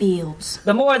energy fields.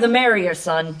 The more the merrier,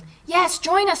 son. Yes,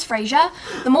 join us, Frasier.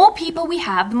 The more people we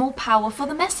have, the more powerful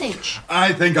the message.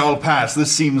 I think I'll pass.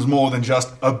 This seems more than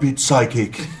just a bit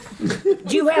psychic.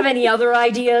 Do you have any other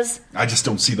ideas? I just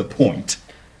don't see the point.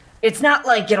 It's not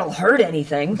like it'll hurt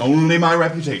anything. Only my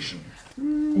reputation.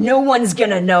 No one's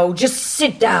gonna know. Just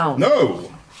sit down.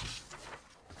 No.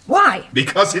 Why?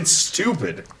 Because it's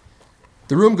stupid.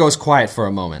 The room goes quiet for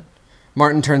a moment.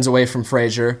 Martin turns away from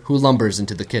Frasier, who lumbers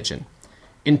into the kitchen.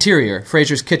 Interior,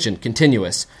 Frasier's kitchen,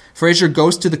 continuous. Frasier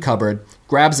goes to the cupboard,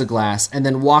 grabs a glass, and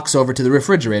then walks over to the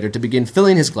refrigerator to begin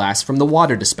filling his glass from the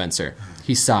water dispenser.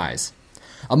 He sighs.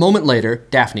 A moment later,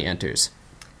 Daphne enters.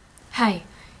 Hey,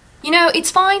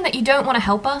 it's fine that you don't want to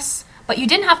help us, but you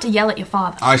didn't have to yell at your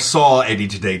father. I saw Eddie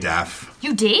today, Daff.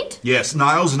 You did? Yes,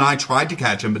 Niles and I tried to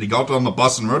catch him, but he got on the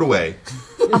bus and rode away.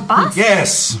 A bus?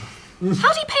 Yes.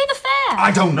 How'd he pay the fare?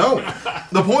 I don't know.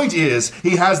 The point is,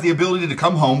 he has the ability to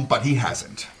come home, but he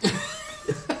hasn't.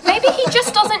 Maybe he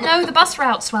just doesn't know the bus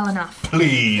routes well enough.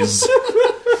 Please.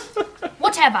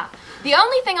 Whatever. The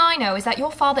only thing I know is that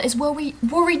your father is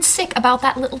worried sick about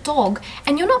that little dog,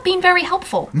 and you're not being very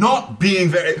helpful. Not being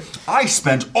very... I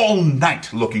spent all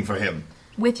night looking for him.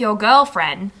 With your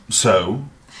girlfriend. So?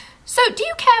 So, do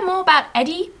you care more about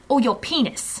Eddie or your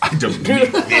penis? I don't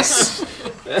need this.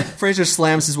 Frasier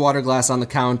slams his water glass on the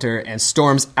counter and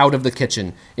storms out of the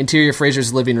kitchen. Interior,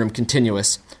 Frasier's living room,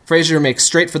 continuous. Frasier makes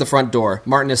straight for the front door.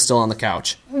 Martin is still on the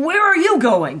couch. Where are you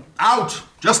going? Out!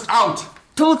 Just out!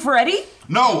 To look for Eddie?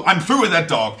 No, I'm through with that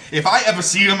dog. If I ever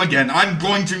see him again, I'm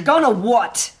going to... Gonna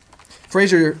what?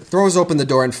 Frasier throws open the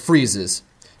door and freezes.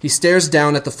 He stares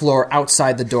down at the floor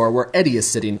outside the door where Eddie is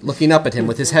sitting, looking up at him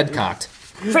with his head cocked.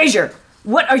 Frasier,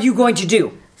 what are you going to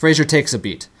do? Frasier takes a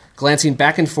beat, glancing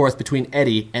back and forth between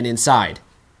Eddie and inside.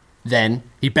 Then,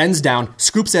 he bends down,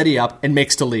 scoops Eddie up, and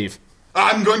makes to leave.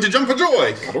 I'm going to jump for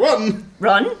joy. Gotta run.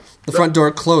 Run? The front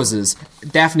door closes.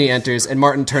 Daphne enters, and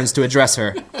Martin turns to address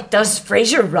her. Does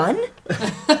Frasier run?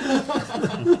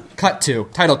 Cut to.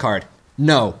 Title card.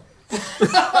 No.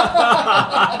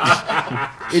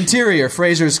 Interior,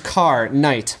 Frasier's car,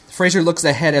 night. Frasier looks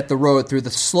ahead at the road through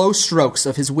the slow strokes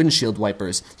of his windshield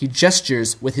wipers. He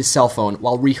gestures with his cell phone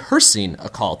while rehearsing a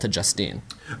call to Justine.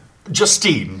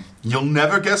 Justine, you'll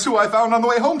never guess who I found on the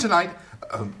way home tonight.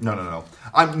 No.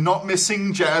 I'm not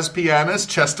missing jazz pianist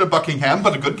Chester Buckingham,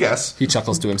 but a good guess. He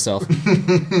chuckles to himself.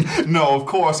 No, of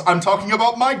course. I'm talking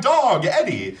about my dog,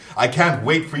 Eddie. I can't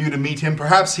wait for you to meet him.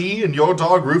 Perhaps he and your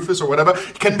dog, Rufus, or whatever,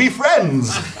 can be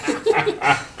friends.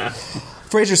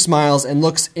 Frasier smiles and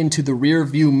looks into the rear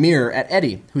view mirror at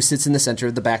Eddie, who sits in the center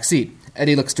of the back seat.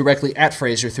 Eddie looks directly at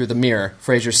Frasier through the mirror.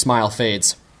 Frasier's smile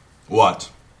fades. What?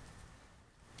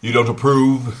 You don't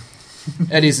approve?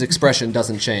 Eddie's expression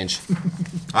doesn't change.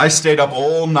 I stayed up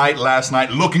all night last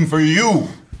night looking for you.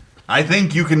 I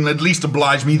think you can at least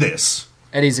oblige me this.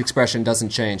 Eddie's expression doesn't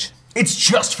change. It's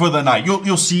just for the night.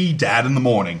 You'll see Dad in the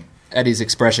morning. Eddie's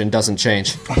expression doesn't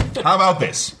change. How about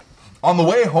this? On the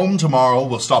way home tomorrow,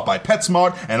 we'll stop by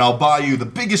PetSmart, and I'll buy you the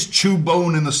biggest chew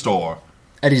bone in the store.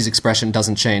 Eddie's expression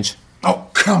doesn't change. Oh,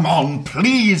 come on,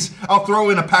 please. I'll throw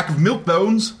in a pack of milk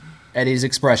bones. Eddie's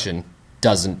expression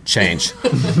doesn't change.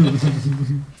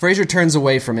 Frasier turns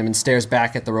away from him and stares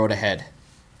back at the road ahead.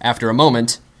 After a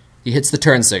moment, he hits the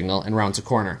turn signal and rounds a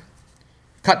corner.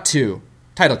 Cut 2.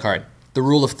 Title card. The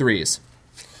Rule of Threes.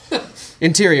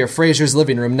 Interior, Frasier's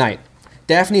living room, night.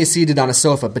 Daphne is seated on a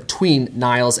sofa between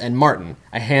Niles and Martin,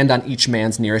 a hand on each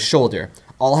man's nearest shoulder.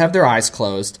 All have their eyes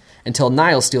closed, until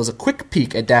Niles steals a quick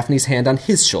peek at Daphne's hand on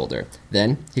his shoulder.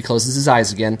 Then, he closes his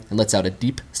eyes again and lets out a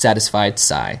deep, satisfied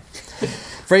sigh.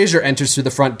 Frasier enters through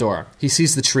the front door. He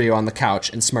sees the trio on the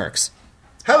couch and smirks.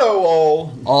 Hello,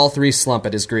 all. All three slump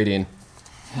at his greeting.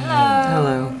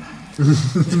 Hello.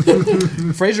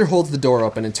 Frasier holds the door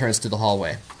open and turns to the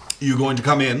hallway. You going to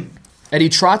come in? Eddie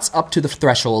trots up to the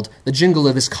threshold. The jingle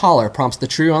of his collar prompts the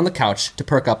trio on the couch to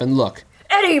perk up and look.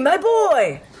 Eddie, my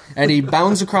boy! Eddie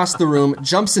bounds across the room,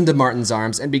 jumps into Martin's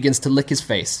arms, and begins to lick his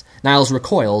face. Niles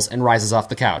recoils and rises off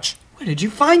the couch. Where did you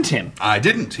find him? I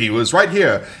didn't. He was right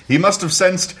here. He must have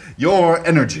sensed your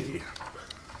energy.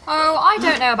 Oh, I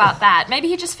don't know about that. Maybe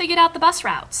he just figured out the bus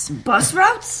routes. Bus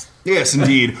routes? Yes,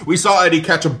 indeed. We saw Eddie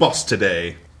catch a bus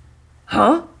today.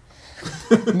 Huh?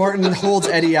 Martin holds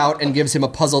Eddie out and gives him a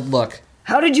puzzled look.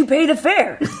 How did you pay the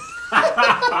fare?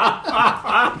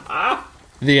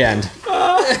 The end.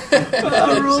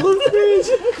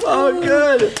 Oh,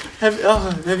 good.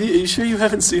 Are you sure you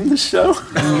haven't seen the show?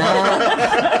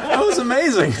 That was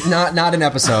amazing. Not an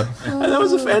episode. That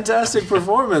was a fantastic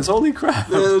performance. Holy crap.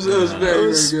 It was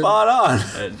very spot on.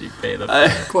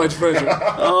 Quite Fraser.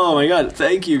 Oh my god.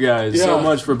 Thank you guys so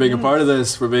much for being a part of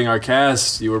this, for being our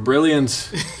cast. You were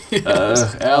brilliant.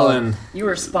 Alan. You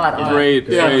were spot on. Great.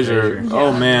 Fraser.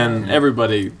 Oh man.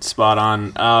 Everybody spot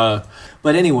on.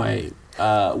 But anyway,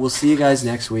 we'll see you guys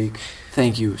next week.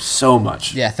 Thank you so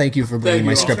much. Yeah, thank you for bringing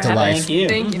my script to life. Thank you.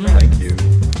 Thank you.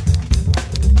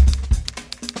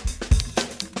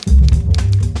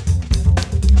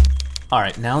 All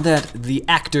right, now that the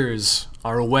actors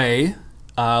are away,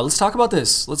 let's talk about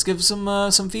this. Let's give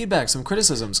some feedback, some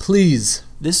criticisms. Please.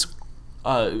 This,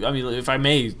 I mean, if I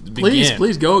may begin.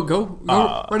 Please go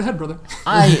right ahead, brother.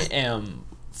 I am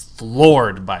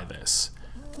floored by this.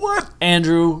 What?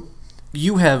 Andrew,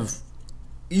 you have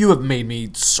made me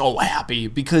so happy,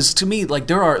 because to me, like,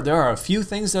 there are a few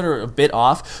things that are a bit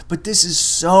off, but this is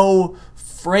so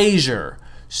Frasier.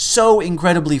 So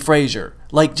incredibly Frasier.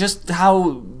 Like, just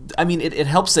how, I mean, it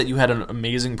helps that you had an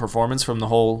amazing performance from the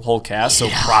whole cast, so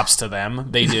props to them.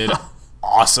 They did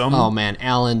awesome. Oh man,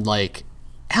 Alan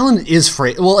is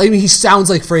Frasier. Well, I mean, he sounds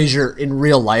like Frasier in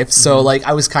real life, so like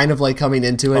I was kind of like coming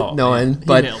into it knowing,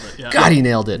 but nailed it, yeah. God, he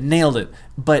nailed it. Nailed it.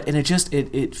 But, and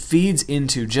it feeds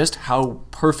into just how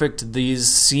perfect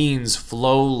these scenes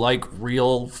flow like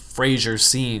real Frasier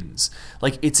scenes.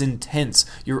 Like, it's intense.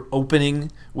 You're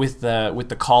opening with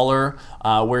the caller,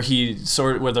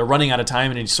 where they're running out of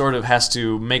time and he sort of has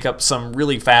to make up some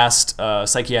really fast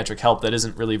psychiatric help that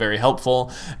isn't really very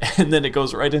helpful, and then it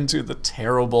goes right into the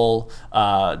terrible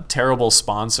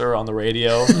sponsor on the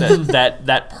radio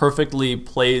that perfectly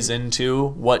plays into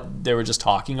what they were just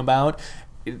talking about.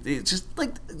 It's just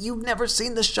like, you've never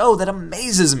seen the show. That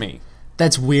amazes me.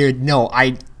 That's weird. No,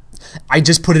 I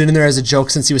just put it in there as a joke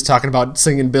since he was talking about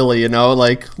Singing Billy, you know,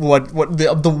 like what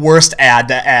the worst ad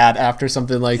to add after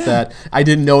something like that. I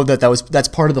didn't know that's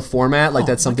part of the format. Like,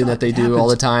 that's something that they do all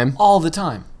the time. All the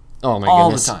time. Oh my All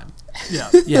goodness. the time. Yeah.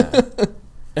 Yeah.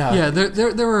 Yeah,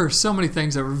 there were so many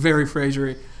things that were very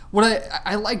Frasier-y. What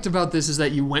I liked about this is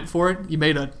that you went for it. You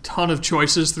made a ton of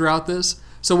choices throughout this.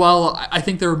 So while I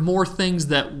think there are more things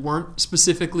that weren't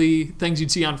specifically things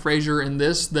you'd see on Frasier in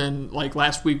this than like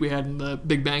last week we had in the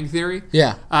Big Bang Theory.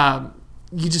 Yeah.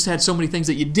 You just had so many things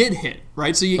that you did hit,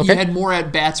 right? So you had more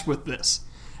at-bats with this.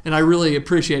 And I really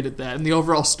appreciated that. And the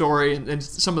overall story and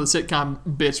some of the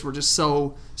sitcom bits were just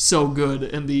so good.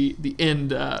 And the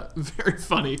end, very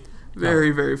funny.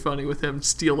 Very, very funny with him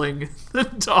stealing the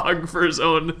dog for his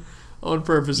own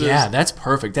purposes. Yeah, that's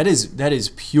perfect. That is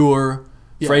pure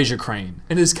Frasier Crane.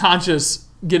 And his conscience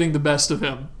getting the best of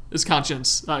him. His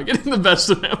conscience getting the best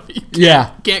of him.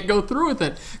 Can't go through with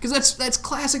it. Because that's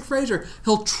classic Frasier.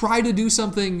 He'll try to do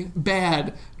something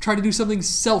bad, try to do something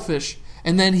selfish,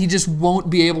 and then he just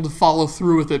won't be able to follow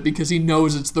through with it because he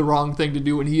knows it's the wrong thing to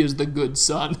do and he is the good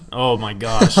son. Oh my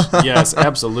gosh. Yes,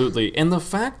 absolutely. And the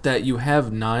fact that you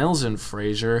have Niles and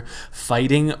Frasier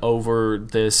fighting over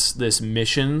this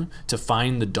mission to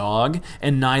find the dog,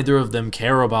 and neither of them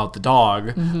care about the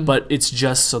dog, but it's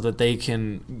just so that they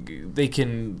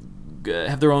can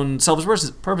have their own selfish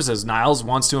purposes. Niles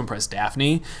wants to impress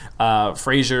Daphne.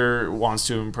 Frasier wants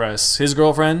to impress his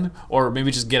girlfriend, or maybe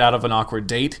just get out of an awkward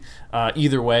date.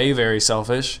 Either way, very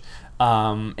selfish.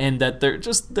 And that they're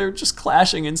just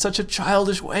clashing in such a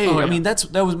childish way. Oh, yeah. I mean, that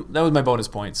was my bonus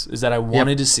points. Is that I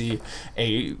wanted to see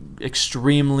a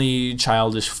extremely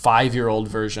childish 5-year-old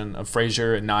version of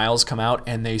Frasier and Niles come out,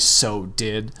 and they so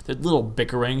did. The little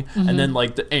bickering, and then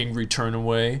like the angry turn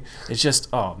away. It's just,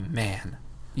 oh man.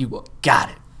 You got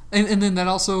it. And then that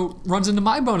also runs into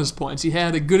my bonus points. He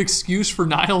had a good excuse for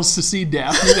Niles to see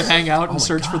Daphne to hang out and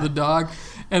search for the dog.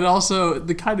 And also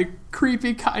the kind of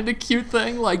creepy, kind of cute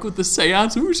thing, like with the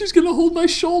seance. Ooh, she's going to hold my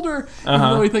shoulder. Even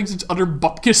though he thinks it's utter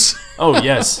bupkis. Oh,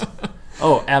 yes.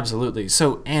 Oh, absolutely.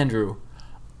 So, Andrew,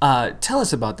 tell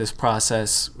us about this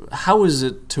process. How is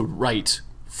it to write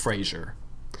Frasier?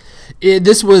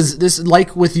 This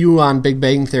like with you on Big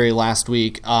Bang Theory last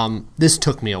week. This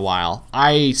took me a while.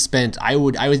 I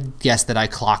would guess that I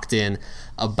clocked in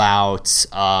about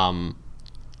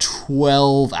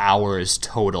 12 hours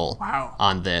total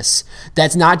on this.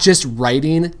 That's not just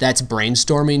writing, that's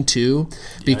brainstorming too,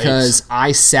 because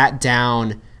I sat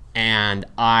down and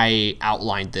I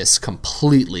outlined this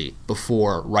completely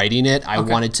before writing it. I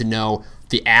wanted to know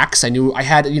the acts. I knew I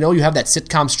had, you have that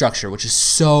sitcom structure, which is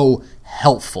so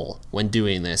helpful when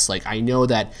doing this. Like, I know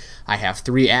that I have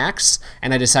 3 acts,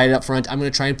 and I decided up front I'm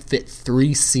going to try and fit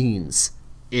 3 scenes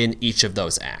in each of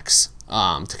those acts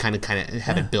to kind of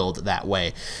have it build that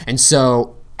way. And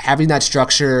so having that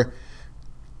structure,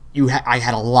 I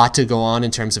had a lot to go on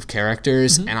in terms of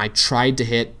characters, and I tried to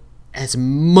hit as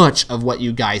much of what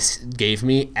you guys gave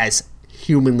me as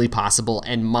humanly possible.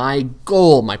 And my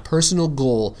personal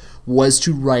goal, was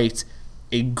to write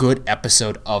a good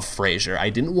episode of Frasier. I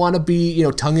didn't want to be,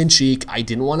 tongue-in-cheek. I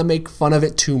didn't want to make fun of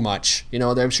it too much.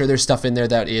 I'm sure there's stuff in there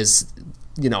that is,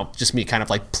 just me kind of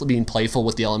like being playful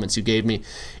with the elements you gave me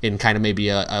in kind of maybe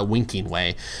a winking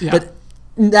way. Yeah. But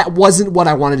that wasn't what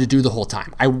I wanted to do the whole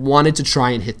time. I wanted to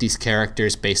try and hit these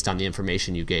characters based on the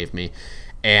information you gave me.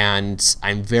 And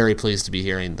I'm very pleased to be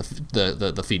hearing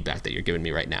the feedback that you're giving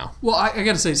me right now. Well, I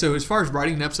got to say, so as far as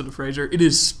writing an episode of Frasier, it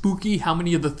is spooky how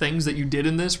many of the things that you did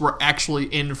in this were actually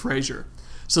in Frasier.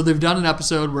 So they've done an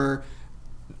episode where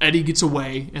Eddie gets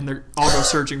away and they're all go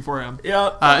searching for him.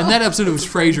 Yeah. And that episode, it was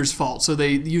Frasier's fault. So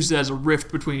they used it as a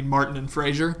rift between Martin and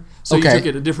Frasier. So you took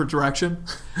it a different direction.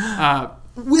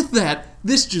 With that,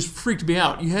 this just freaked me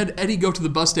out. You had Eddie go to the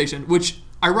bus station, which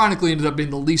ironically ended up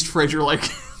being the least Frasier-like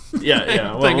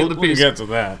Yeah. Well, we'll get to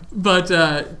that.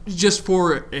 But just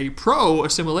for a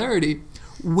similarity,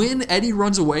 when Eddie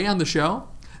runs away on the show,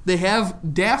 they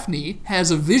have Daphne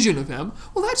has a vision of him.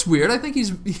 Well, that's weird. I think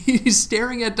he's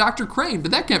staring at Dr. Crane,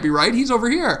 but that can't be right. He's over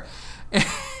here.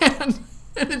 And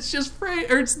it's just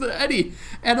it's the Eddie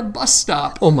at a bus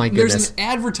stop. Oh my goodness. There's an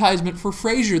advertisement for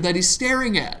Frasier that he's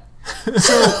staring at.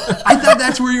 So I thought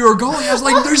that's where you were going. I was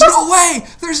like, there's no way,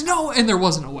 and there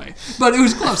wasn't a way, but it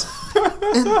was close.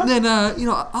 And then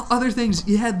other things,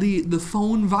 you had the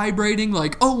phone vibrating,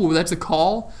 like, oh, that's a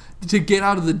call to get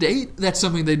out of the date. That's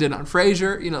something they did on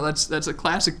Frasier. That's a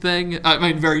classic thing. I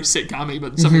mean, very sitcom-y,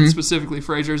 but something specifically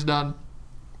Frasier's done.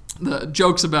 The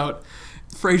jokes about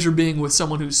Frasier being with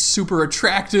someone who's super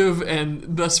attractive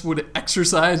and thus would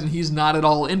exercise, and he's not at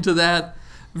all into that.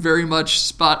 Very much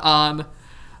spot on.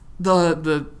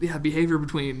 The behavior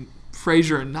between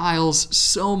Frasier and Niles,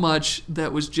 so much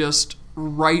that was just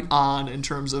right on in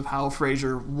terms of how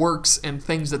Frasier works and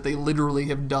things that they literally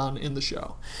have done in the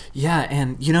show. Yeah,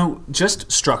 and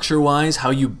just structure-wise,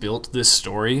 how you built this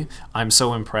story, I'm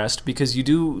so impressed, because you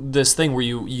do this thing where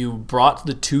you brought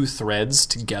the 2 threads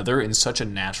together in such a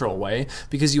natural way,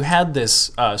 because you had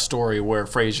this story where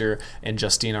Frasier and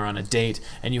Justine are on a date,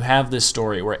 and you have this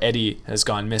story where Eddie has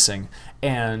gone missing,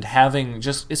 and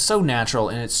it's so natural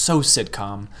and it's so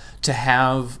sitcom to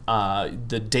have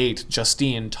the date,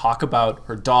 Justine, talk about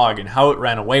her dog and how it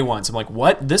ran away once. I'm like,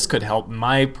 what? This could help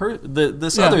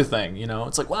this other thing,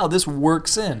 It's like, wow, this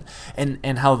works in.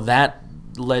 And how that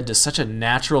led to such a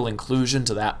natural inclusion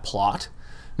to that plot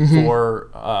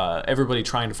for everybody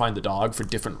trying to find the dog for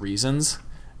different reasons.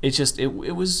 It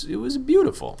was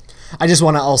beautiful. I just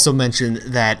want to also mention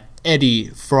that Eddie,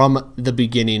 from the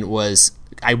beginning,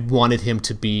 I wanted him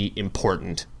to be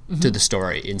important to the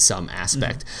story in some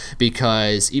aspect,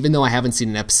 because even though I haven't seen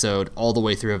an episode all the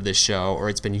way through of this show, or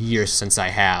it's been years since I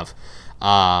have,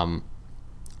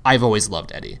 I've always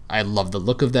loved Eddie. I love the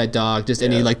look of that dog, just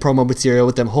any promo material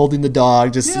with them holding the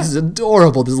dog, he's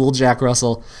adorable, this little Jack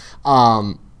Russell.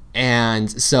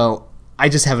 And so I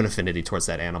just have an affinity towards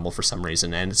that animal for some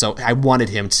reason, and so I wanted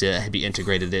him to be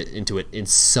integrated into it in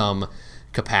some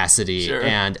capacity. Sure.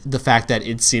 And the fact that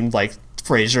it seemed like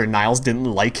Frasier and Niles didn't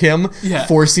like him,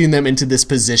 forcing them into this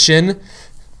position.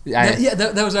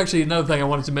 That was actually another thing I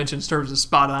wanted to mention in terms of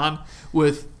spot on,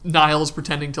 with Niles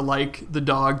pretending to like the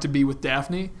dog to be with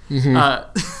Daphne.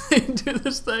 They do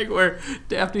this thing where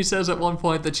Daphne says at one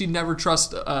point that she never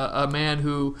trusts a man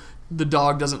who the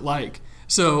dog doesn't like.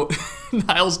 So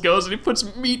Niles goes and he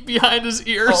puts meat behind his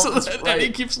ear and he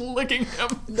keeps licking him.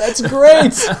 That's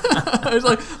great. I was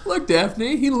like, look,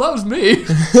 Daphne, he loves me.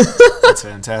 That's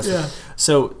fantastic. Yeah.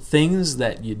 So things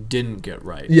that you didn't get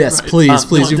right. Yes, please.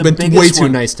 You've been way too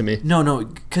nice to me. No,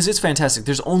 because it's fantastic.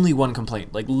 There's only one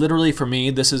complaint. Like, literally for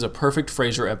me, this is a perfect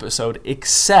Frasier episode,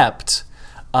 except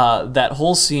that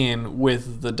whole scene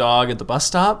with the dog at the bus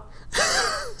stop.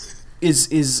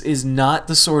 Is not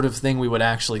the sort of thing we would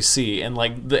actually see, and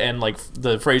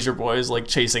the Frasier boys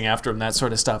chasing after him, that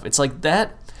sort of stuff. It's like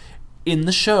that in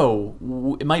the show.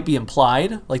 It might be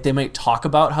implied, like they might talk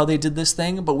about how they did this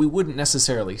thing, but we wouldn't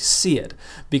necessarily see it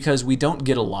because we don't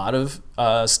get a lot of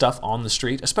stuff on the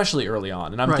street, especially early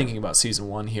on. And I'm thinking about season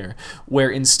 1 here,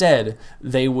 where instead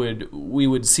we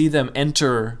would see them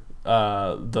enter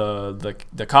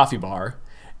the coffee bar.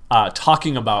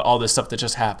 talking about all this stuff that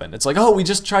just happened. It's like, oh, we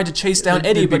just tried to chase down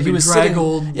Eddie, but he was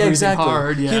sitting. Yeah, exactly.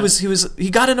 Hard, yeah. He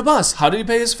got in a bus. How did he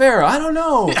pay his fare? I don't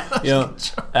know.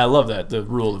 I love that. The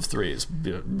rule of 3 is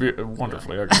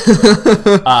wonderfully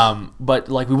argued. But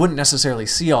like, we wouldn't necessarily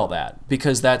see all that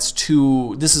because this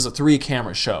is a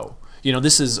 3-camera show.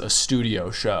 This is a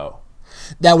studio show.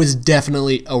 That was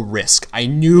definitely a risk. I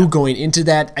knew going into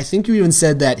that. I think you even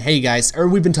said that, hey guys, or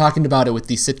we've been talking about it with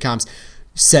these sitcoms,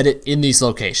 set it in these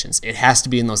locations. It has to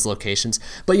be in those locations.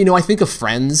 But I think of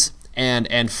Friends,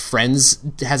 and Friends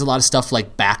has a lot of stuff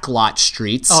like backlot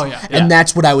streets. Oh yeah. And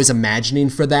that's what I was imagining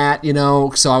for that,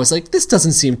 So I was like, this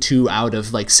doesn't seem too out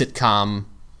of like sitcom.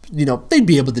 They'd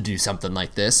be able to do something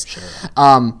like this. Sure.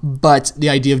 But the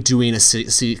idea of doing a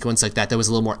sequence like that was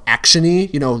a little more actiony,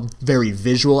 very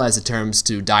visual as it terms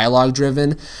to dialogue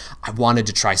driven, I wanted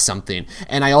to try something.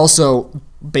 And I also,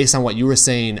 based on what you were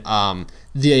saying,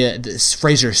 this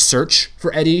Frasier search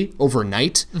for Eddie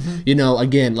overnight,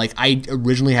 again, like I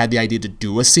originally had the idea to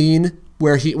do a scene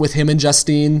where with him and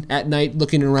Justine at night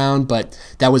looking around, but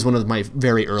that was one of my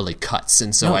very early cuts,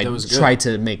 and so I tried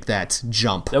to make that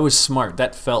jump. That was smart.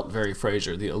 That felt very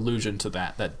Frasier, the allusion to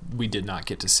that we did not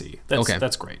get to see.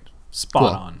 That's great.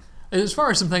 Spot on. As far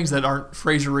as some things that aren't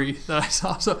Frasier-y that I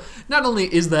saw, so not only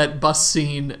is that bus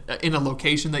scene in a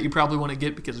location that you probably want to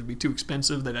get because it'd be too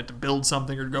expensive, they'd have to build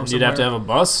something or go somewhere. You'd have to have a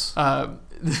bus? The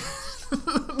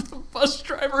bus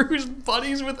driver who's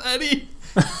buddies with Eddie.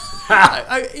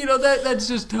 That's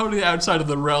just totally outside of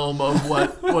the realm of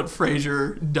what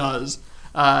Frasier does.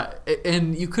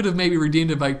 And you could have maybe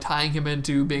redeemed it by tying him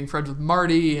into being friends with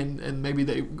Marty, and maybe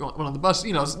they went on the bus.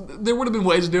 There would have been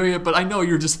ways of doing it, but I know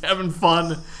you're just having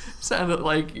fun. Sounded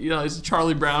like it's a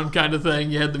Charlie Brown kind of thing.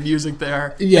 You had the music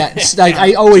there. Yeah, like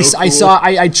I always so cool.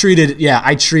 I treated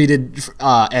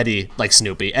Eddie like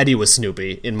Snoopy. Eddie was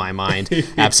Snoopy in my mind.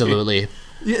 Absolutely.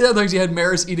 Yeah, you had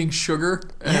Maris eating sugar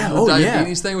and the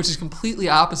diabetes thing, which is completely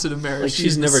opposite of Maris. Like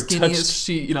she's never the skinniest. touched.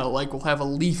 She will have a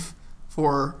leaf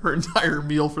for her entire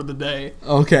meal for the day.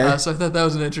 Okay. So I thought that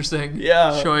was an interesting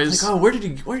choice. Like, where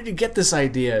did you get this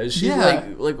idea? Is she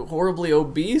like horribly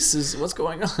obese? What's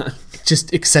going on?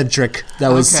 Just eccentric. That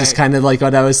was just kind of like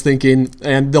what I was thinking.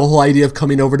 And the whole idea of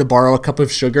coming over to borrow a cup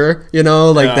of sugar,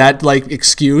 that like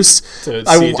excuse.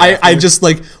 I just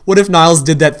like, what if Niles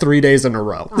did that 3 days in a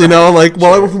row? Right.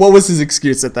 What was his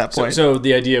excuse at that point? So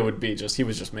the idea would be he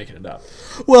was just making it up.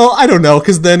 Well, I don't know,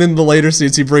 because then in the later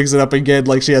scenes he brings it up again,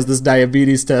 like she has this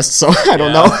diabetes test, so I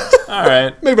don't know. All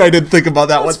right. Maybe I didn't think about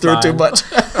that one through too much.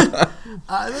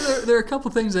 There are a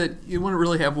couple things that you wouldn't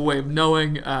really have a way of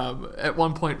knowing. At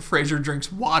one point, Frasier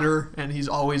drinks water, and he's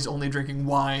always only drinking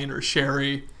wine or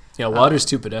sherry. Yeah, water's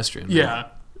too pedestrian. Yeah.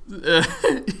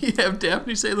 You have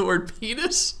Daphne say the word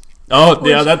penis. Oh,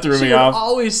 yeah, that threw me off. She would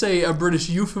always say a British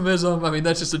euphemism. I mean,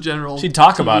 that's just a general She'd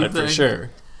talk TV about it thing. for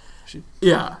sure.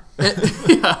 Yeah.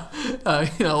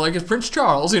 Like it's Prince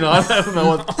Charles, I don't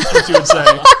know what you would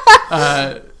say.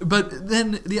 But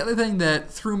then the other thing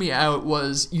that threw me out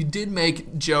was you did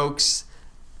make jokes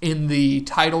in the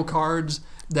title cards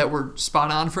that were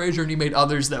spot on Frasier, and you made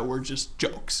others that were just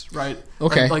jokes, right?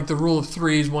 Okay. Like the rule of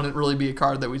threes wouldn't really be a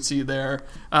card that we'd see there.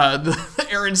 The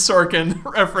Aaron Sorkin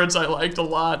reference I liked a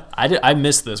lot. I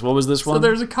missed this. What was this one? So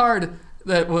there's a card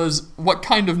that was, what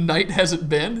kind of night has it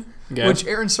been? Okay. Which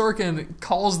Aaron Sorkin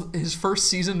calls his first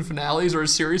season finales or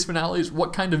his series finales,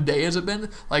 what kind of day has it been?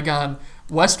 Like on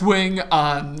West Wing,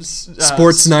 on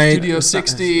Sports Night, Studio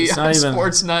 60, on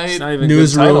Sports Night,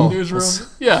 Newsroom.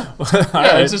 Yeah.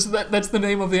 Right. It's just that's the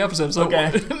name of the episode. So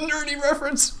nerdy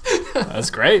reference. That's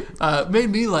great. Made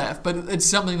me laugh, but it's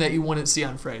something that you wouldn't see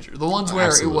on Frasier. The ones where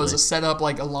it was a setup,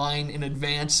 like a line in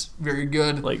advance, very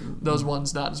good. Like those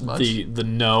ones, not as much. The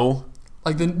no.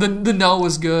 Like the no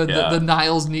was good. Yeah. The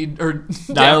Niles need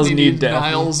Niles need Daphne.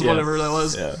 Niles, whatever that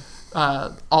was. Yeah.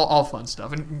 All fun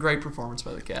stuff and great performance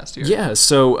by the cast here. Yeah.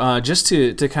 So just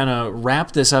to kind of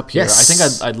wrap this up here, yes. I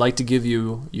think I'd like to give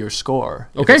you your score.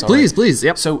 Okay, please.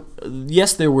 Yep. So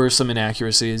yes, there were some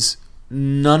inaccuracies.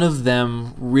 None of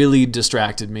them really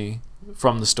distracted me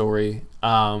from the story.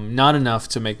 Not enough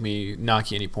to make me knock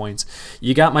you any points.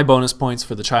 You got my bonus points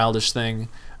for the childish thing.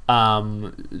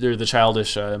 They're the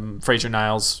childish Frasier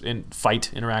Niles in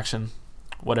fight interaction,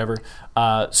 whatever.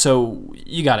 So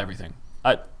you got everything.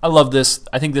 I love this.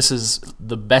 I think this is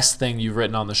the best thing you've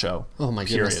written on the show. Oh my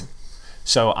goodness.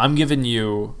 So I'm giving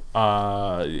you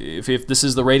if this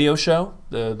is the radio show,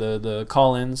 the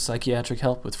call-in psychiatric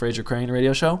help with Frasier Crane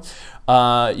radio show.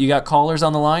 You got callers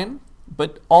on the line,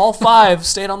 but all 5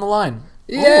 stayed on the line.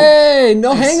 Yay!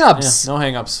 No hang-ups. Yeah, no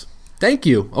hang-ups. Thank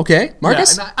you. Okay,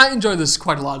 Marcus? Yeah, and I enjoyed this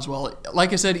quite a lot as well.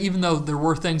 Like I said, even though there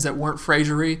were things that weren't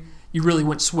Frasier-y, you really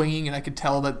went swinging, and I could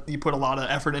tell that you put a lot of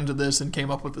effort into this and came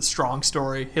up with a strong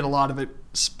story, hit a lot of it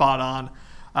spot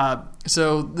on.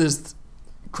 So there's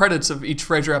credits of each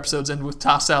Frasier episodes end with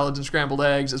tossed salads and scrambled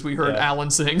eggs, as we heard Alan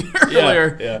sing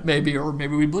earlier. Maybe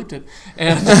we blinked it.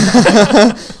 And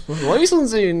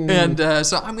licensing. And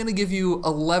so I'm going to give you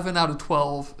 11 out of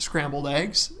 12 scrambled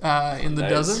eggs in the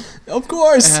dozen. Of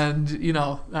course. And,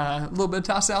 a little bit of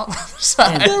tossed salad on the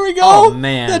side. There we go. Oh,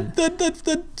 man.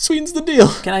 That sweetens the deal.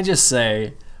 Can I just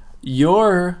say,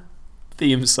 your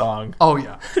theme song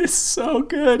is so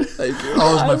good. Thank you. Oh,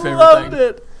 it was my favorite loved thing.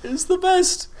 it. It's the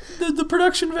best. The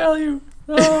production value.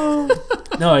 Oh.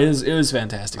 No, it was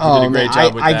fantastic. You did a great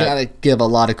job with that. I gotta give a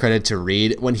lot of credit to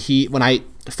Reed. When I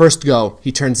first go,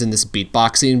 he turns in this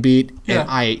beatboxing beat, and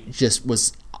I just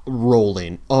was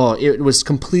rolling. Oh, it was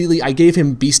completely. I gave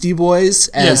him Beastie Boys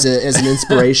as an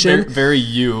inspiration. very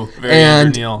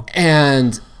Andrew Neil.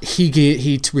 And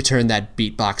he returned that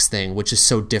beatbox thing, which is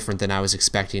so different than I was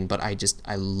expecting. But I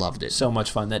loved it. So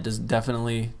much fun. That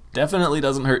definitely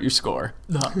doesn't hurt your score.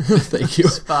 No, thank you.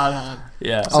 Spot on.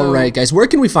 Yeah. All right, guys. Where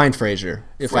can we find Frasier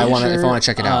if I want to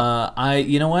check it out?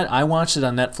 You know what? I watched it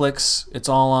on Netflix. It's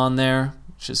all on there,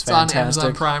 which is fantastic. On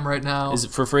Amazon Prime right now. Is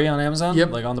it for free on Amazon?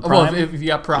 Yep. Like on the Prime? Well, if you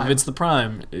got Prime. If it's the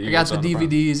Prime. I got the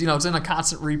DVDs. It's in a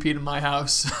constant repeat in my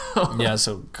house. Yeah,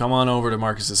 so come on over to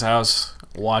Marcus's house.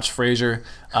 Watch Frasier.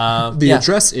 The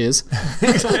address is.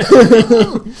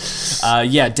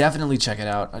 Definitely check it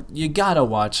out. You gotta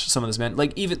watch some of this, man.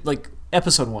 Even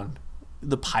episode 1,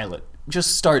 the pilot.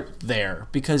 Just start there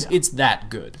because it's that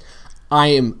good. I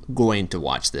am going to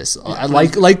watch this. I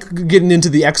like getting into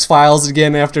the X-Files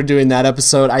again after doing that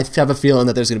episode. I have a feeling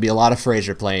that there's going to be a lot of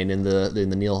Frasier playing in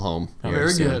the Neil home.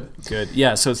 Very good. Good.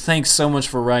 Yeah, so thanks so much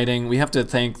for writing. We have to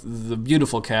thank the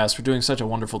beautiful cast for doing such a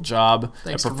wonderful job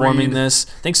at performing this.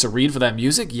 Thanks to Reed for that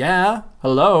music. Yeah.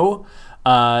 Hello.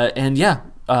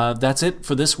 That's it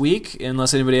for this week,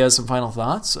 unless anybody has some final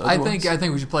thoughts. Otherwise, I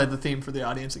think we should play the theme for the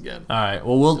audience again. All right.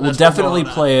 Well, we'll definitely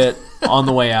play it on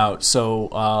the way out.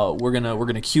 So we're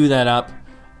gonna cue that up.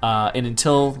 And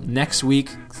until next week,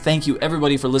 thank you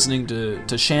everybody for listening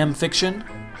to Sham Fiction.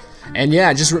 And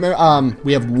just remember,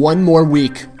 we have one more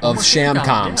week of Sham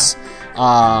Comms.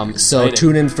 So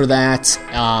tune in for that.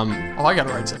 I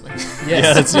gotta write something.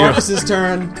 Yes, it's Marcus's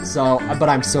turn. So, but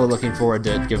I'm so looking forward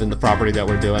to it, given the property that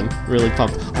we're doing. Really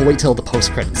pumped. I'll wait till the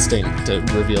post-credits thing to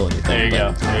reveal anything. There you go.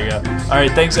 All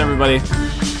right, thanks everybody.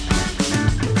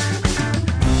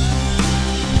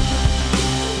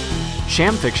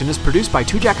 Sham Fiction is produced by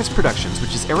Two Jackets Productions,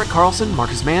 which is Eric Carlson,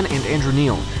 Marcus Mann, and Andrew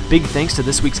Neal. Big thanks to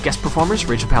this week's guest performers,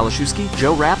 Rachel Palashewski,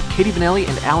 Joe Rapp, Katie Vanelli,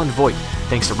 and Alan Voigt.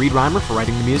 Thanks to Reed Reimer for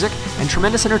writing the music, and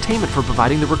Tremendous Entertainment for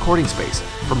providing the recording space.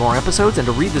 For more episodes and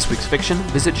to read this week's fiction,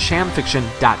 visit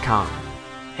shamfiction.com.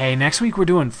 Hey, next week we're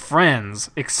doing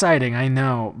Friends. Exciting, I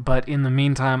know. But in the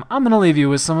meantime, I'm going to leave you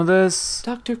with some of this.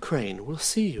 Dr. Crane, we'll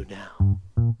see you now.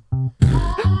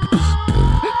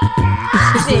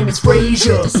 His name is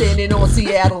Frasier, descending on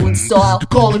Seattle in style.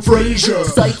 Call him Frasier,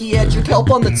 psychiatric help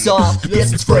on the top.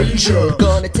 Yes, it's Frasier,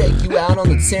 gonna take you out on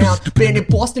the town. Been in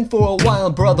Boston for a while,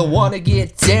 and brother wanna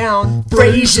get down.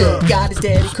 Frasier, got his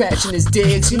daddy crashing his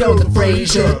digs. You know the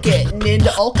Frasier, getting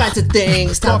into all kinds of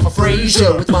things. Time for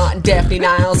Frasier with Martin, Daphne,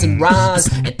 Niles, and Roz,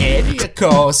 and Eddie, of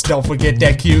course. Don't forget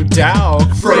that cute dog,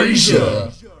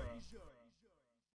 Frasier.